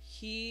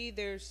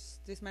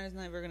 This man is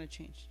never gonna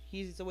change.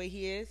 He's the way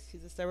he is.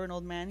 He's a stubborn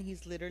old man.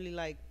 He's literally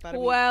like.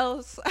 Who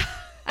else?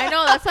 I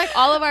know, that's like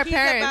all of our he's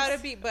parents. About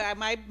to be, but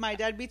my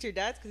dad beats your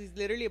dad's because he's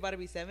literally about to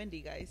be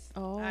 70, guys.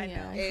 Oh, I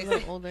yeah, know. he's a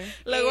little older.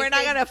 Look, we're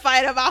not gonna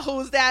fight about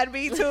whose dad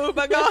beats who,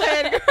 but go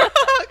ahead, girl.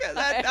 Because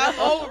I'm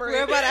over it.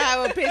 We're about to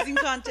have a pissing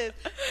contest.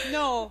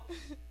 No,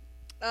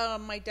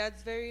 my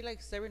dad's very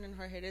like stubborn and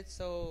hard-headed.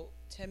 So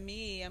to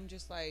me, I'm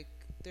just like,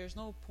 there's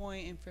no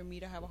point in for me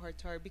to have a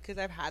heart-to-heart because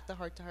I've had the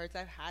heart-to-hearts.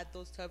 I've had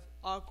those tough,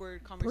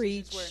 awkward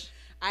conversations where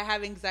I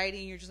have anxiety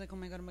and you're just like, oh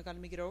my god, let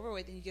me get it over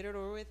with, and you get it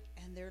over with,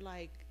 and they're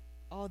like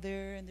all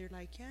there and they're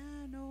like,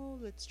 yeah, no,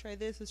 let's try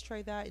this, let's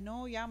try that.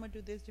 No, yeah, I'm gonna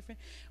do this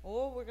different.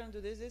 Oh, we're gonna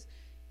do this.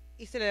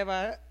 Y se le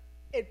va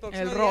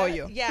el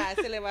rollo. Yeah,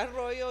 se le va el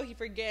rollo. He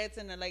forgets,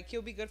 and like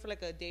he'll be good for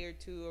like a day or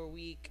two or a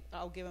week.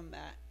 I'll give him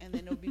that, and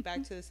then it'll be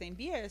back to the same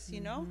BS,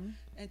 you know.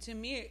 And to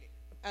me,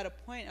 at a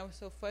point, I was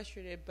so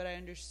frustrated, but I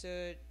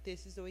understood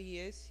this is the way he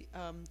is.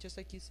 Just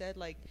like you said,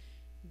 like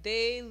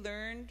they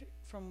learned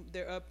from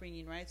their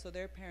upbringing, right? So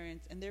their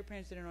parents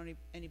didn't know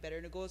any better,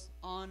 and it goes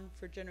on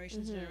for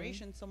generations and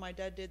generations. So my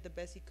dad did the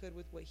best he could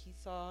with what he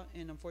saw,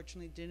 and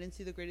unfortunately didn't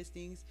see the greatest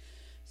things.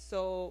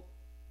 So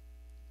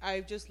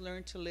I've just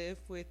learned to live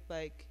with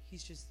like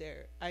he's just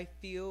there. I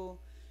feel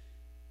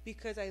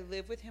because I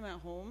live with him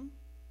at home,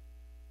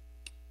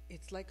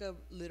 it's like a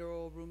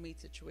literal roommate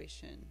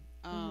situation.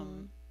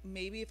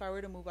 Maybe if I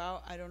were to move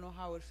out, I don't know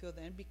how I would feel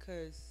then,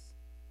 because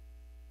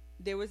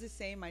there was a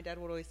saying my dad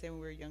would always say when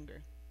we were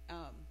younger.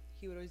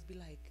 He would always be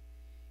like,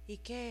 ¿Y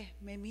qué?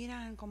 Me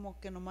miran como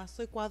que nomás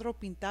soy cuadro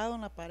pintado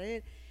en la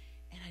pared.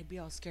 And I'd be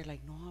all scared, like,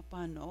 no,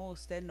 Papa, no,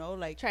 usted no.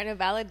 Like, trying to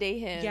validate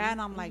him. Yeah,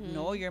 and I'm like,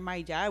 no, you're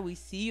my dad. We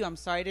see you. I'm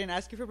sorry I didn't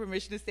ask you for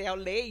permission to stay out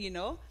late, you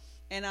know?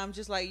 And I'm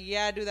just like,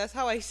 yeah, dude, that's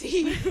how I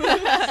see you.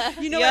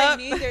 You know what I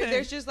mean?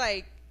 There's just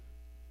like,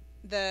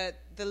 the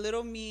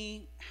little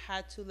me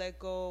had to let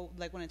go.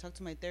 Like when I talked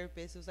to my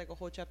therapist, it was like a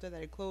whole chapter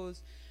that I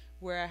closed,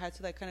 where I had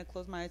to like kind of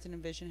close my eyes and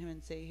envision him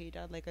and say, hey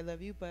dad, like I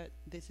love you, but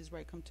this is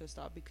where I come to a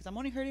stop, because I'm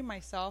only hurting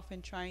myself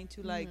and trying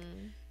to like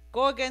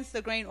go against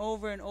the grain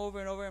over and over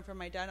and over, and for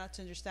my dad not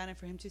to understand, and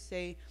for him to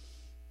say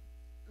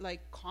like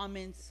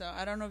comments,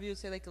 I don't know if you would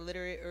say like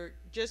illiterate or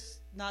just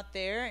not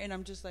there, and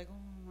I'm just like,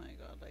 oh my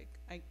god,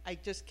 like I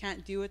just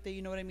can't deal with it,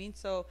 you know what I mean?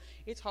 So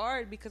it's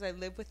hard because I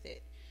live with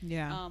it.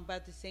 Yeah. But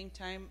at the same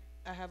time,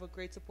 I have a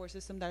great support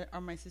system that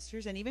are my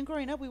sisters. And even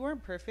growing up, we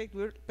weren't perfect.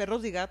 We were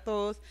perros y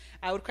gatos.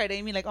 I would cry to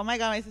Amy like, oh my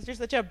god, my sister's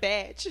such a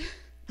bitch.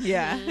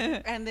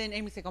 Yeah. And then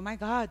Amy's like, oh my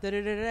god, da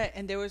da da da.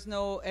 And there was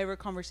no ever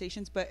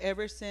conversations. But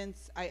ever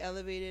since I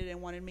elevated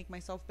and wanted to make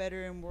myself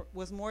better and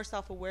was more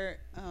self-aware,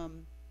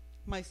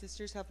 my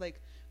sisters have like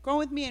grown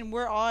with me, and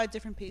we're all at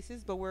different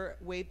paces, but we're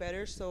way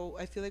better. So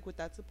I feel like with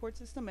that support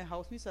system, it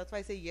helps me. So that's why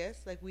I say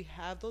yes, like we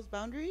have those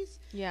boundaries.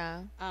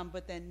 Yeah.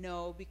 But then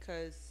no,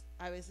 because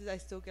I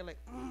still get like,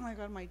 oh my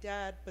god, my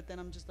dad, but then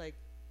I'm just like,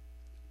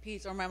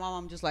 peace. Or my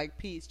mom, I'm just like,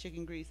 peace,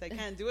 chicken grease. I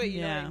can't do it,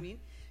 you know what I mean?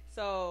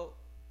 So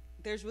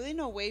there's really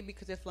no way,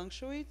 because it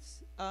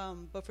fluctuates.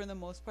 But for the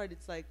most part,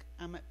 it's like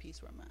I'm at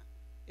peace where I'm at,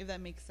 if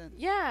that makes sense.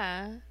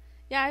 Yeah,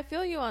 I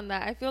feel you on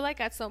that. I feel like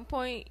at some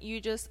point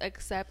you just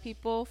accept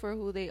people for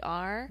who they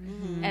are,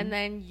 and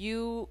then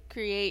you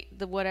create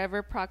the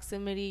whatever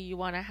proximity you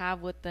want to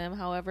have with them,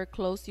 however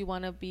close you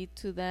want to be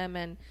to them,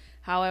 and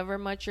however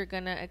much you're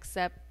gonna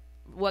accept,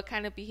 what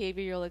kind of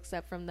behavior you'll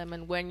accept from them,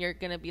 and when you're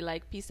gonna be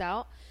like, peace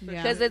out.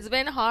 Because it's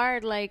been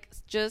hard, like,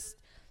 just,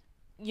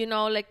 you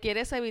know, like,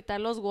 quieres evitar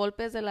los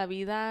golpes de la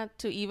vida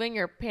to even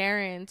your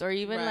parents or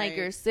even like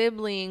your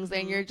siblings,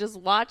 and you're just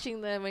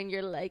watching them and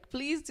you're like,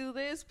 please do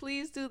this,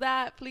 please do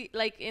that, please,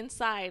 like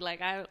inside.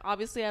 Like, I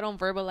don't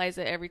verbalize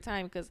it every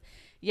time, because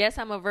yes,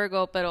 I'm a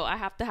Virgo, but I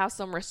have to have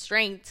some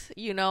restraint,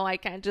 you know. I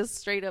can't just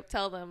straight up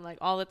tell them like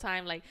all the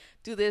time, like,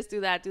 do this,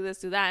 do that, do this,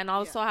 do that. And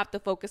also I have to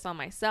focus on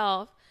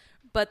myself.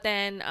 But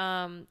then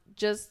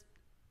just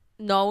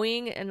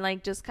knowing and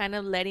like just kind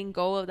of letting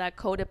go of that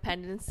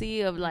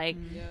codependency of like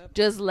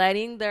just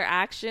letting their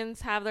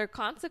actions have their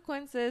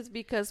consequences,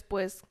 because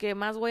pues qué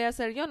más voy a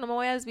hacer yo, no me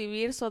voy a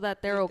desvivir so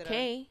that they're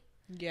okay.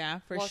 Yeah,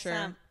 for sure.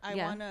 Sam, I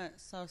wanna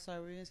sorry,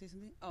 were you gonna say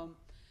something?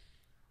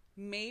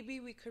 Maybe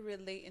we could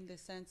relate in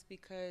this sense,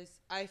 because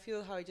I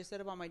feel how I just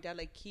said about my dad,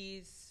 like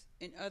he's,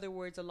 in other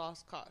words, a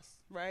lost cause,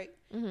 right?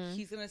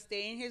 He's gonna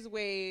stay in his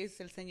ways,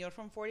 el señor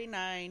from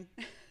 49.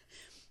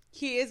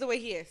 He is the way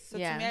he is. So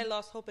to me, I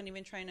lost hope in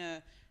even trying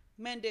to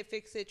mend it,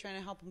 fix it, trying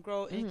to help him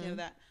grow, anything of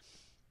that.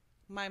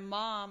 My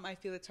mom, I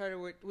feel it's harder,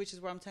 which is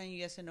where I'm telling you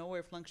yes and no,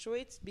 where it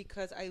fluctuates,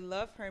 because I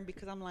love her, and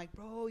because I'm like,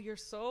 bro, you're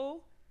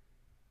so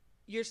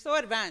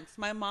advanced.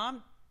 My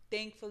mom,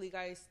 thankfully,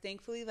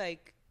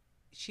 like,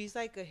 she's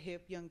like a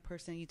hip young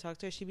person. You talk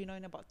to her, she be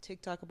knowing about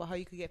TikTok, about how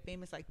you could get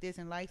famous like this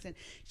and likes, and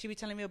she be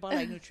telling me about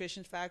like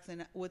nutrition facts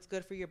and what's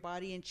good for your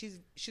body. And she's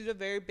a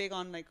very big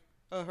on like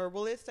a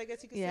herbalist, I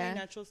guess you could say,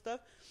 natural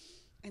stuff.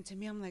 And to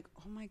me, I'm like,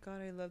 oh my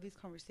God, I love these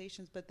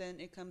conversations. But then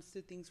it comes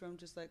to things where I'm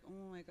just like,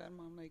 oh my God,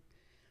 Mom, like,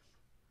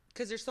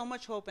 because there's so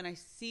much hope, and I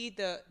see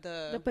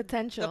the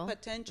potential,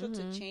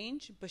 to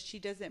change, but she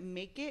doesn't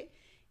make it.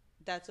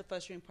 That's a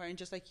frustrating part. And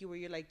just like you, where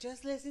you're like,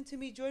 just listen to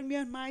me, join me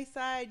on my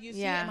side. You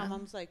see, and my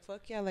mom's like,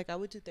 fuck yeah, like I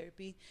would do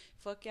therapy.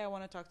 Fuck yeah, I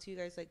want to talk to you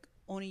guys, like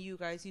only you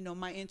guys, you know,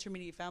 my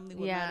intermediate family,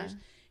 what matters.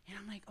 And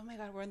I'm like, oh my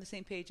God, we're on the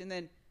same page. And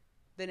then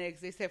the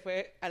next day se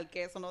fue al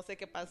queso, no sé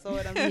qué pasó.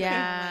 And I'm like, oh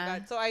my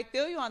God. So I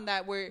feel you on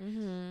that, where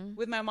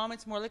with my mom,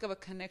 it's more like of a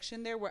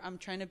connection there, where I'm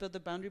trying to build a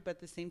boundary, but at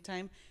the same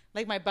time,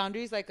 like my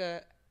boundary is like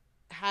a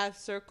half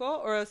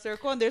circle or a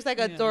circle, and there's like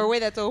a doorway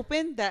that's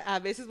open that a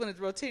veces when it's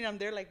rotating, I'm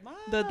there like, Mom.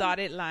 The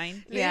dotted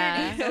line.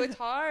 Literally. So it's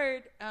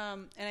hard.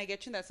 And I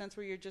get you in that sense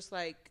where you're just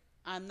like,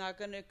 I'm not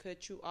going to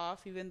cut you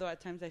off, even though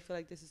at times I feel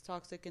like this is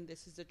toxic and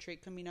this is a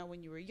trait coming out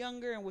when you were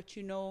younger and what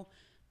you know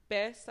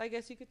best, I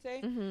guess you could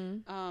say.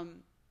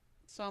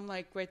 So I'm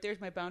like, right there's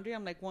my boundary.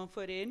 I'm like 1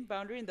 foot in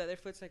boundary, and the other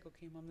foot's like,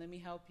 okay, Mom, let me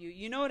help you.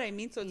 You know what I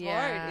mean? So it's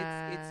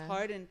hard. It's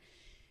hard. And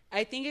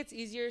I think it's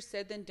easier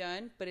said than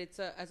done, but it's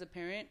as a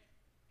parent,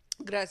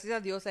 gracias a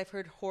Dios, I've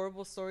heard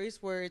horrible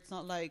stories where it's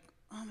not like,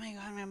 oh my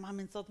God, my mom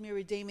insults me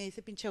every day, me dice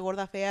pinche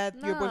gorda fea,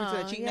 your boyfriend's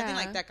a cheat, nothing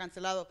like that,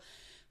 cancelado.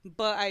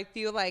 But I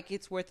feel like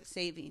it's worth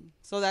saving.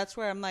 So that's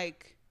where I'm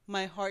like,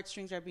 my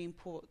heartstrings are being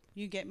pulled.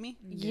 You get me?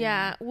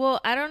 Yeah.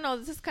 Well, I don't know.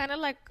 This is kind of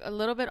like a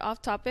little bit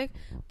off topic,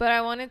 but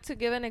I wanted to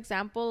give an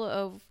example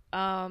of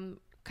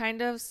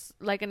kind of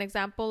like an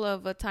example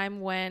of a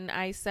time when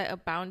I set a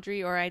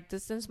boundary or I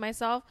distanced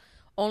myself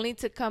only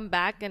to come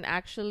back and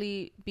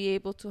actually be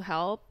able to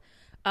help.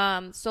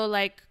 So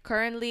like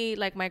currently,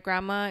 like my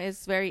grandma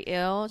is very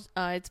ill.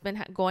 It's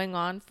been going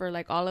on for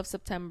like all of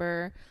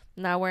September.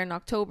 Now we're in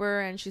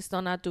October and she's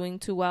still not doing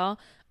too well.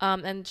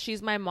 And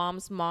she's my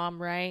mom's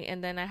mom, right?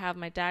 And then I have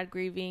my dad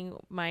grieving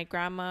my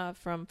grandma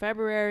from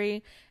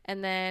February.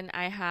 And then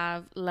I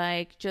have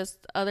like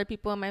just other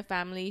people in my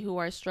family who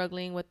are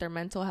struggling with their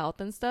mental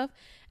health and stuff.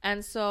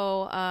 And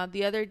so,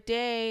 the other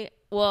day,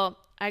 well,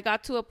 I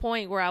got to a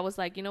point where I was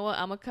like, you know what?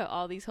 I'm going to cut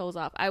all these hoes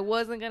off. I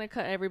wasn't going to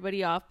cut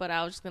everybody off, but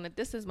I was just going to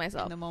distance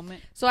myself. In the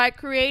moment. So I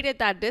created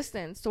that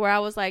distance to where I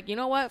was like, you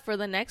know what? For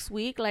the next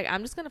week, like,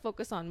 I'm just going to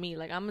focus on me.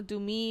 Like, I'm going to do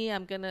me.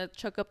 I'm going to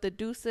chuck up the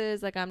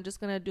deuces. Like, I'm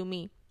just going to do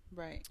me.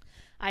 Right.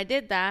 I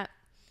did that.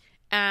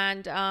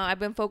 And I've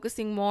been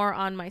focusing more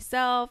on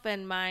myself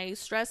and my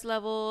stress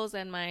levels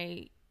and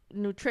my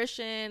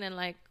nutrition and,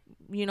 like,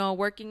 you know,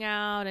 working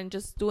out and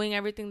just doing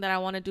everything that I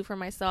want to do for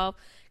myself.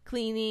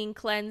 Cleaning,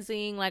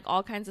 cleansing, like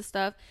all kinds of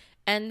stuff.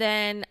 And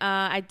then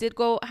I did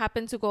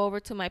happen to go over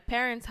to my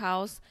parents'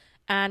 house,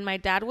 and my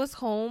dad was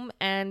home,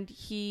 and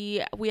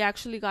we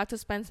actually got to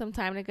spend some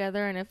time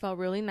together, and it felt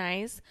really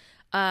nice.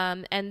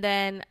 And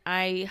then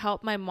I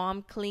helped my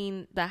mom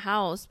clean the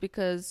house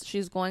because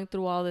she's going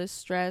through all this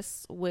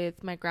stress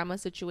with my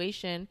grandma's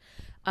situation.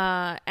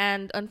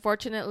 And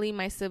unfortunately,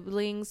 my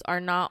siblings are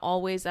not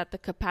always at the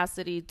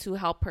capacity to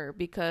help her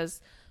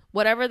because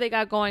whatever they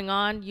got going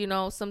on, you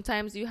know,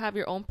 sometimes you have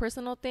your own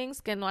personal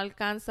things que no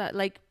alcanza,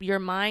 like your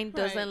mind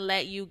doesn't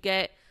let you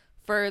get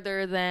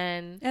further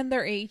than, and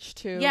their age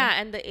too.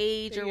 Yeah, and the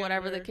age or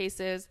whatever the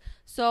case is.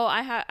 So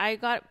I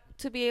got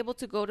to be able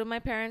to go to my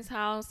parents'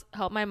 house,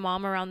 help my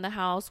mom around the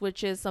house,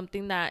 which is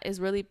something that is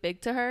really big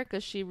to her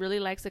because she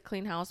really likes a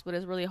clean house, but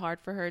it's really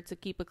hard for her to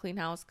keep a clean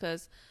house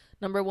because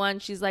number one,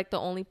 she's like the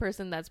only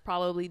person that's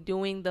probably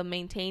doing the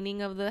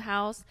maintaining of the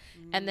house.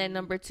 And then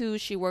number two,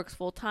 she works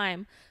full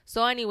time.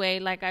 So anyway,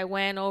 like I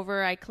went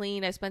over, I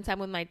cleaned, I spent time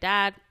with my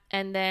dad,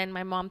 and then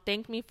my mom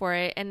thanked me for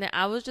it. And then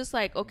I was just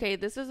like, okay,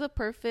 this is a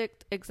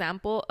perfect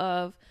example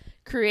of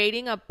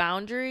creating a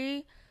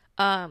boundary,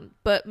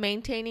 but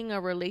maintaining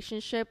a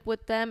relationship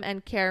with them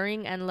and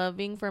caring and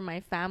loving for my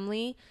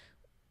family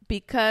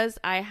because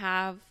I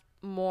have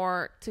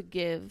more to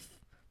give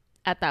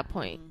at that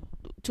point.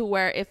 To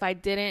where if I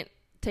didn't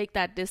take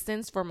that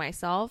distance for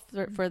myself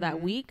for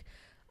that week,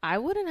 I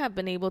wouldn't have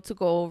been able to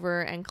go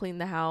over and clean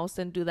the house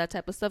and do that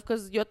type of stuff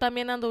because yo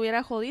también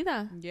anduviera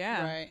jodida.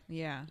 Yeah. Right.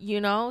 Yeah. You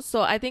know?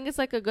 So I think it's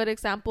like a good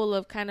example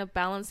of kind of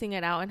balancing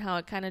it out and how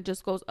it kind of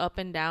just goes up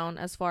and down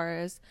as far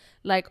as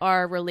like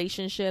our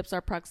relationships,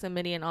 our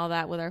proximity and all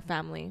that with our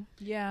family.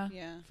 Yeah.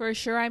 Yeah. For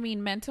sure. I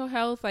mean, mental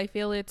health, I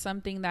feel it's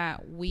something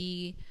that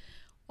we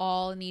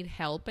all need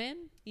help in,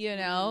 you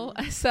know?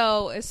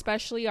 So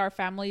especially our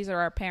families or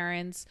our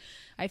parents,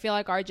 I feel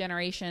like our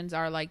generations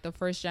are like the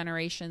first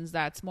generations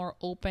that's more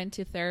open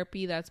to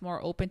therapy, that's more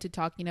open to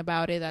talking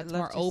about it, that's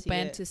more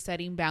open to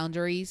setting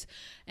boundaries.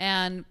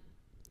 And,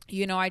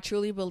 you know, I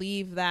truly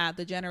believe that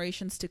the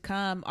generations to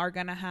come are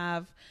going to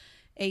have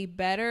a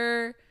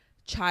better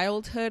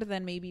childhood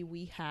than maybe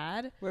we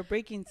had. We're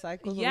breaking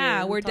cycles.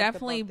 Yeah, we're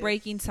definitely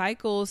breaking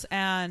cycles.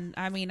 And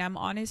I mean, I'm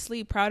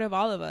honestly proud of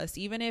all of us.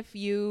 Even if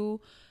you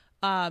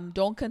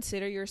don't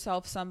consider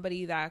yourself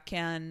somebody that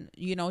can,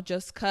 you know,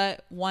 just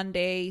cut one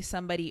day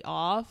somebody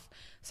off.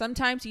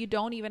 Sometimes you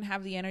don't even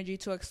have the energy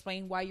to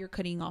explain why you're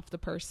cutting off the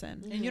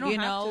person. And you don't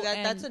have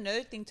to. That's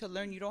another thing to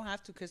learn. You don't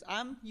have to, because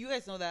you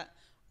guys know that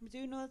Do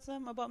you know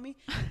something about me?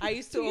 I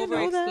used to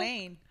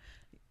over-explain.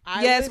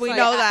 Yes, we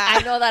know that.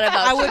 I know that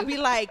about I you. would be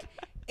like,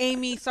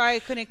 Amy, sorry I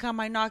couldn't come.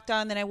 I knocked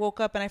out, and then I woke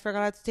up and I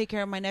forgot to take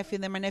care of my nephew.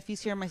 And then my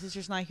nephew's here, and my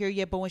sister's not here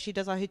yet. But when she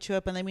does, I'll hit you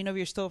up and let me know if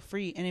you're still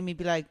free. And Amy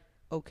be like,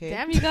 okay.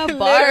 Damn, you got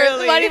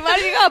bars. Money,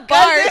 you got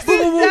bars.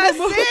 That's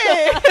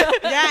it.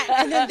 Yeah,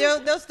 and then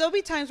there'll still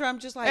be times where I'm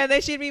just like, And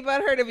then she'd be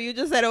butthurt if you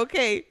just said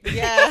okay.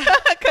 yeah,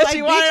 Because Like,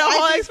 she wanted bitch, a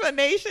whole I just-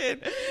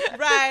 explanation.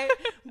 right.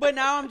 But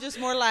now I'm just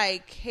more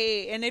like,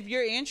 hey, and if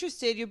you're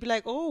interested, you'll be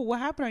like, oh, what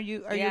happened? Are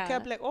you Yeah. okay? I'll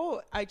be like,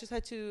 oh,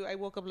 I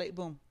woke up late.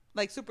 Boom.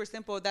 Like super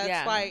simple. That's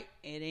Yeah. why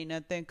it ain't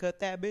nothing. Cut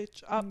that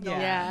bitch up. No.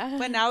 Yeah.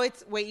 But now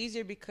it's way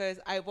easier because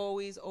I've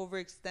always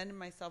overextended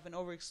myself and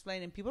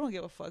overexplained, and people don't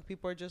give a fuck.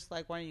 People are just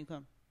like, why don't you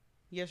come?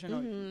 Yes or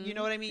no? You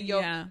know what I mean? Yo,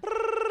 Yeah.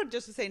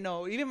 just to say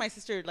no. Even my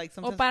sister, like O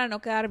sometimes. para no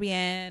quedar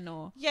bien,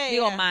 o Yeah,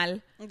 digo yeah.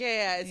 mal.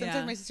 Yeah. Sometimes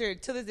Yeah. my sister,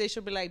 to this day,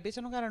 she'll be like, bitch,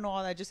 I don't gotta know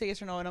all that. Just say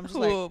yes or no. And I'm just Ooh,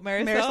 like,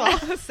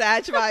 Marisol.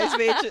 Sag vibes,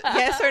 bitch.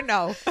 Yes or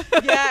no?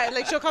 yeah,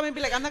 like she'll come and be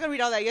like, I'm not gonna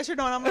read all that. Yes or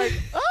no? And I'm like,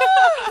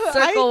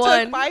 Circle I one.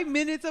 took 5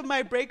 minutes of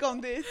my break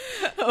on this.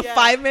 A Yeah.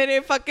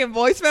 5-minute fucking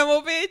voice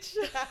memo, bitch.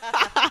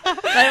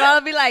 My mom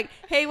would be like,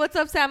 hey, what's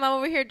up, Sam? I'm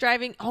over here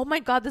driving. Oh my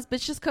God, this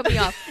bitch just cut me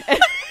off.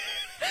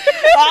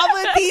 All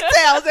the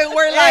details, and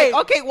we're Hey.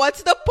 like, okay,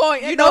 what's the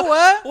point? You know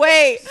what?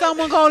 Wait.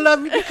 Someone gonna love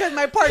me because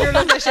my partner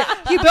loves that shit.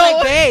 He'd be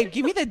like, babe,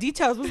 give me the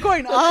details. What's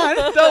going on?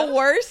 The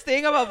worst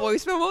thing about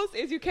voice memos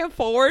is you can't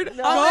forward.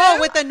 No,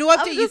 with the new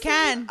update, you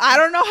can. I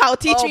don't know how.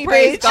 Teach Oh, me,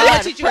 praise bitch.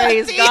 God. Teach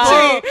Praise me.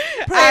 God.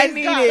 I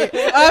need it.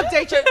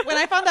 Update your. When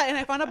I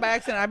found out by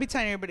accident, I'd be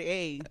telling everybody,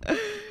 hey,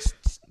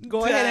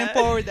 go ahead and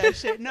forward that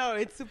shit. No,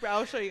 it's super.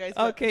 I'll show you guys.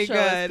 Okay, Show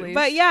us, good. please.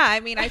 But yeah, I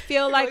mean, I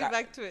feel like Going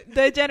back to it.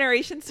 the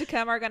generations to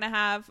come are going to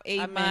have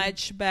a Amen.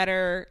 much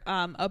better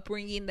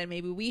upbringing than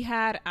maybe we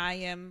had. I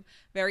am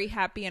very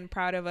happy and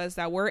proud of us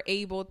that we're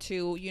able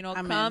to,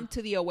 Amen. come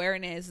to the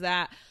awareness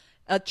that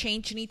a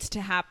change needs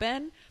to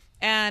happen.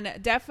 And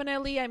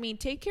definitely, I mean,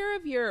 take care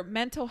of your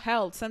mental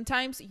health.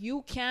 Sometimes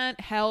you can't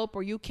help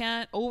or you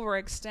can't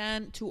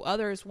overextend to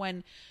others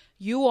when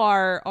you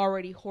are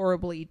already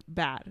horribly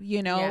bad. Yeah.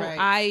 Right.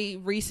 I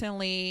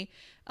recently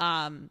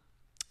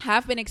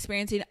have been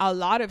experiencing a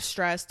lot of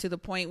stress to the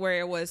point where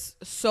it was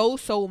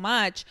so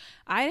much.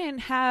 I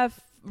didn't have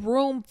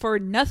room for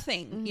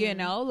nothing,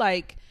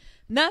 like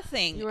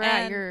nothing. You were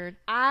at And your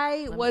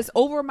I was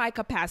over my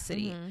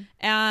capacity.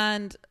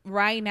 And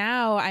right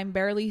now I'm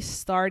barely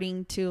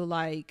starting to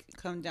like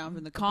Come down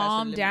from the calm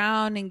capacity limit.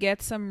 down and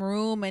get some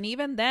room. And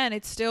even then,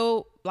 it's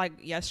still like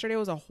yesterday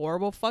was a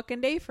horrible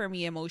fucking day for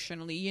me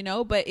emotionally,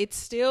 but it's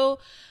still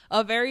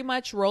a very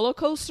much roller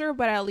coaster.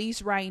 But at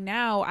least right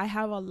now I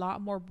have a lot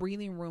more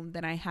breathing room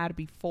than I had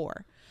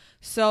before.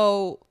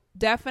 So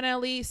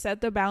definitely set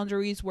the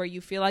boundaries where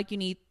you feel like you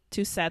need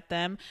to set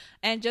them.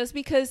 And just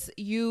because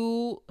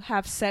you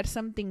have said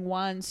something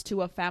once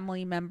to a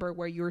family member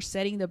where you're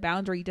setting the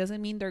boundary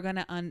doesn't mean they're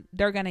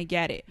gonna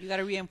get it. You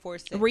gotta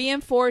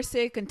reinforce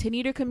it.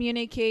 Continue to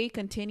communicate,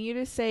 continue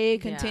to say,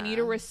 continue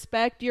to Yeah.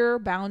 respect your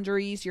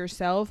boundaries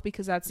yourself,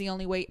 because that's the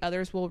only way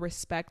others will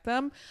respect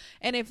them.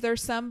 And if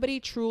there's somebody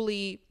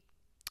truly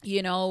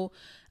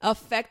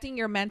affecting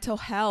your mental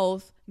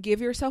health,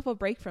 give yourself a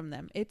break from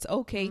them. It's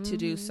okay to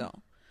do so.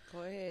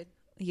 Go ahead.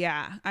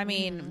 Yeah, I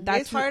mean,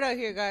 that's It's hard out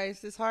here,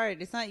 guys. It's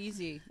hard. It's not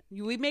easy.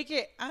 We make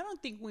it. I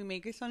don't think we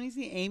make it sound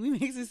easy. Amy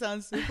makes it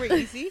sound super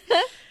easy,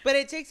 but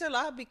it takes a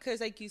lot because,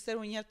 like you said,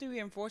 when you have to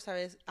reinforce,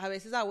 a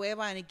veces a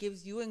hueva, and it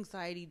gives you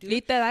anxiety, dude. Y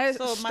te da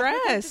So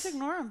stress. just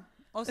ignore them.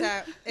 O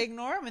sea,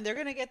 ignore them, and they're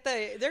gonna get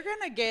it.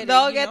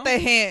 They'll get the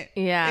hint.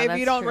 Yeah, if that's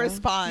you don't true.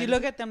 respond. You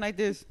look at them like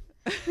this.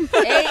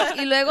 Hey,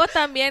 y luego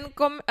también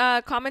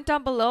comment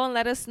down below and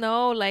let us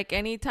know like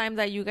any time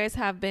that you guys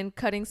have been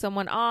cutting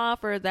someone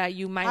off or that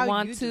you might How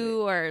want you to,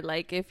 do or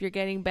like if you're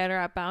getting better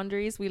at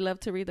boundaries. We love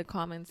to read the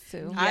comments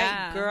too.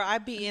 Yeah. I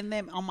be in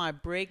them on my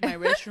break, my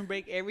restroom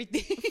break,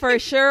 everything. For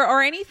sure.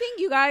 Or anything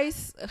you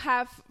guys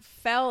have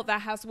felt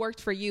that has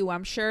worked for you.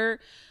 I'm sure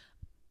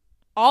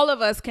all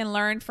of us can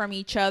learn from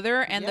each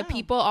other, and the Yeah.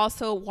 people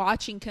also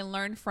watching can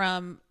learn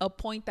from a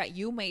point that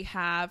you may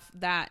have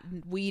that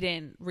we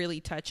didn't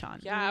really touch on.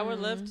 Yeah, I would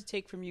love to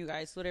take from you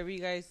guys whatever you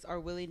guys are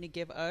willing to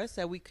give us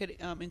that we could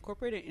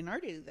incorporate it in our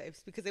daily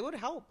lives, because it would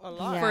help a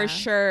lot. Yeah. For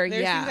sure.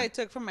 There's yeah. things I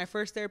took from my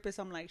first therapist.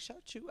 I'm like,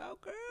 shout you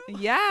out, girl.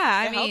 Yeah,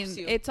 I It mean, helps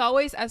you. it's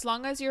always, as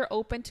long as you're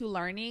open to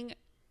learning,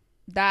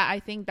 that I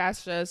think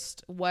that's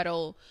just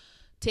what'll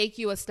take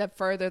you a step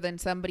further than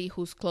somebody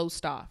who's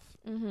closed off.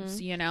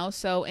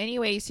 So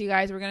anyways, you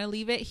guys, we're gonna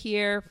leave it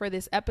here for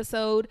this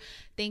episode.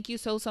 Thank you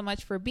so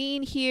much for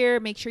being here.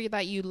 Make sure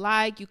that you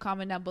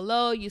comment down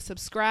below, you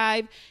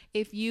subscribe.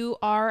 If you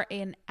are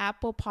an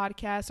Apple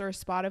Podcast or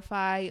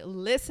Spotify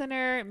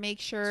listener, make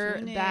sure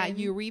Tune that in.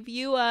 you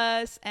review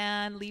us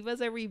and leave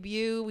us a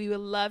review. We would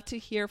love to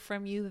hear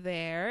from you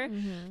there.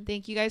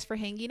 Thank you guys for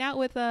hanging out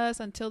with us.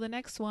 Until the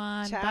next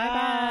one. Ciao. Bye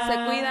bye. Se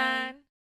cuidan.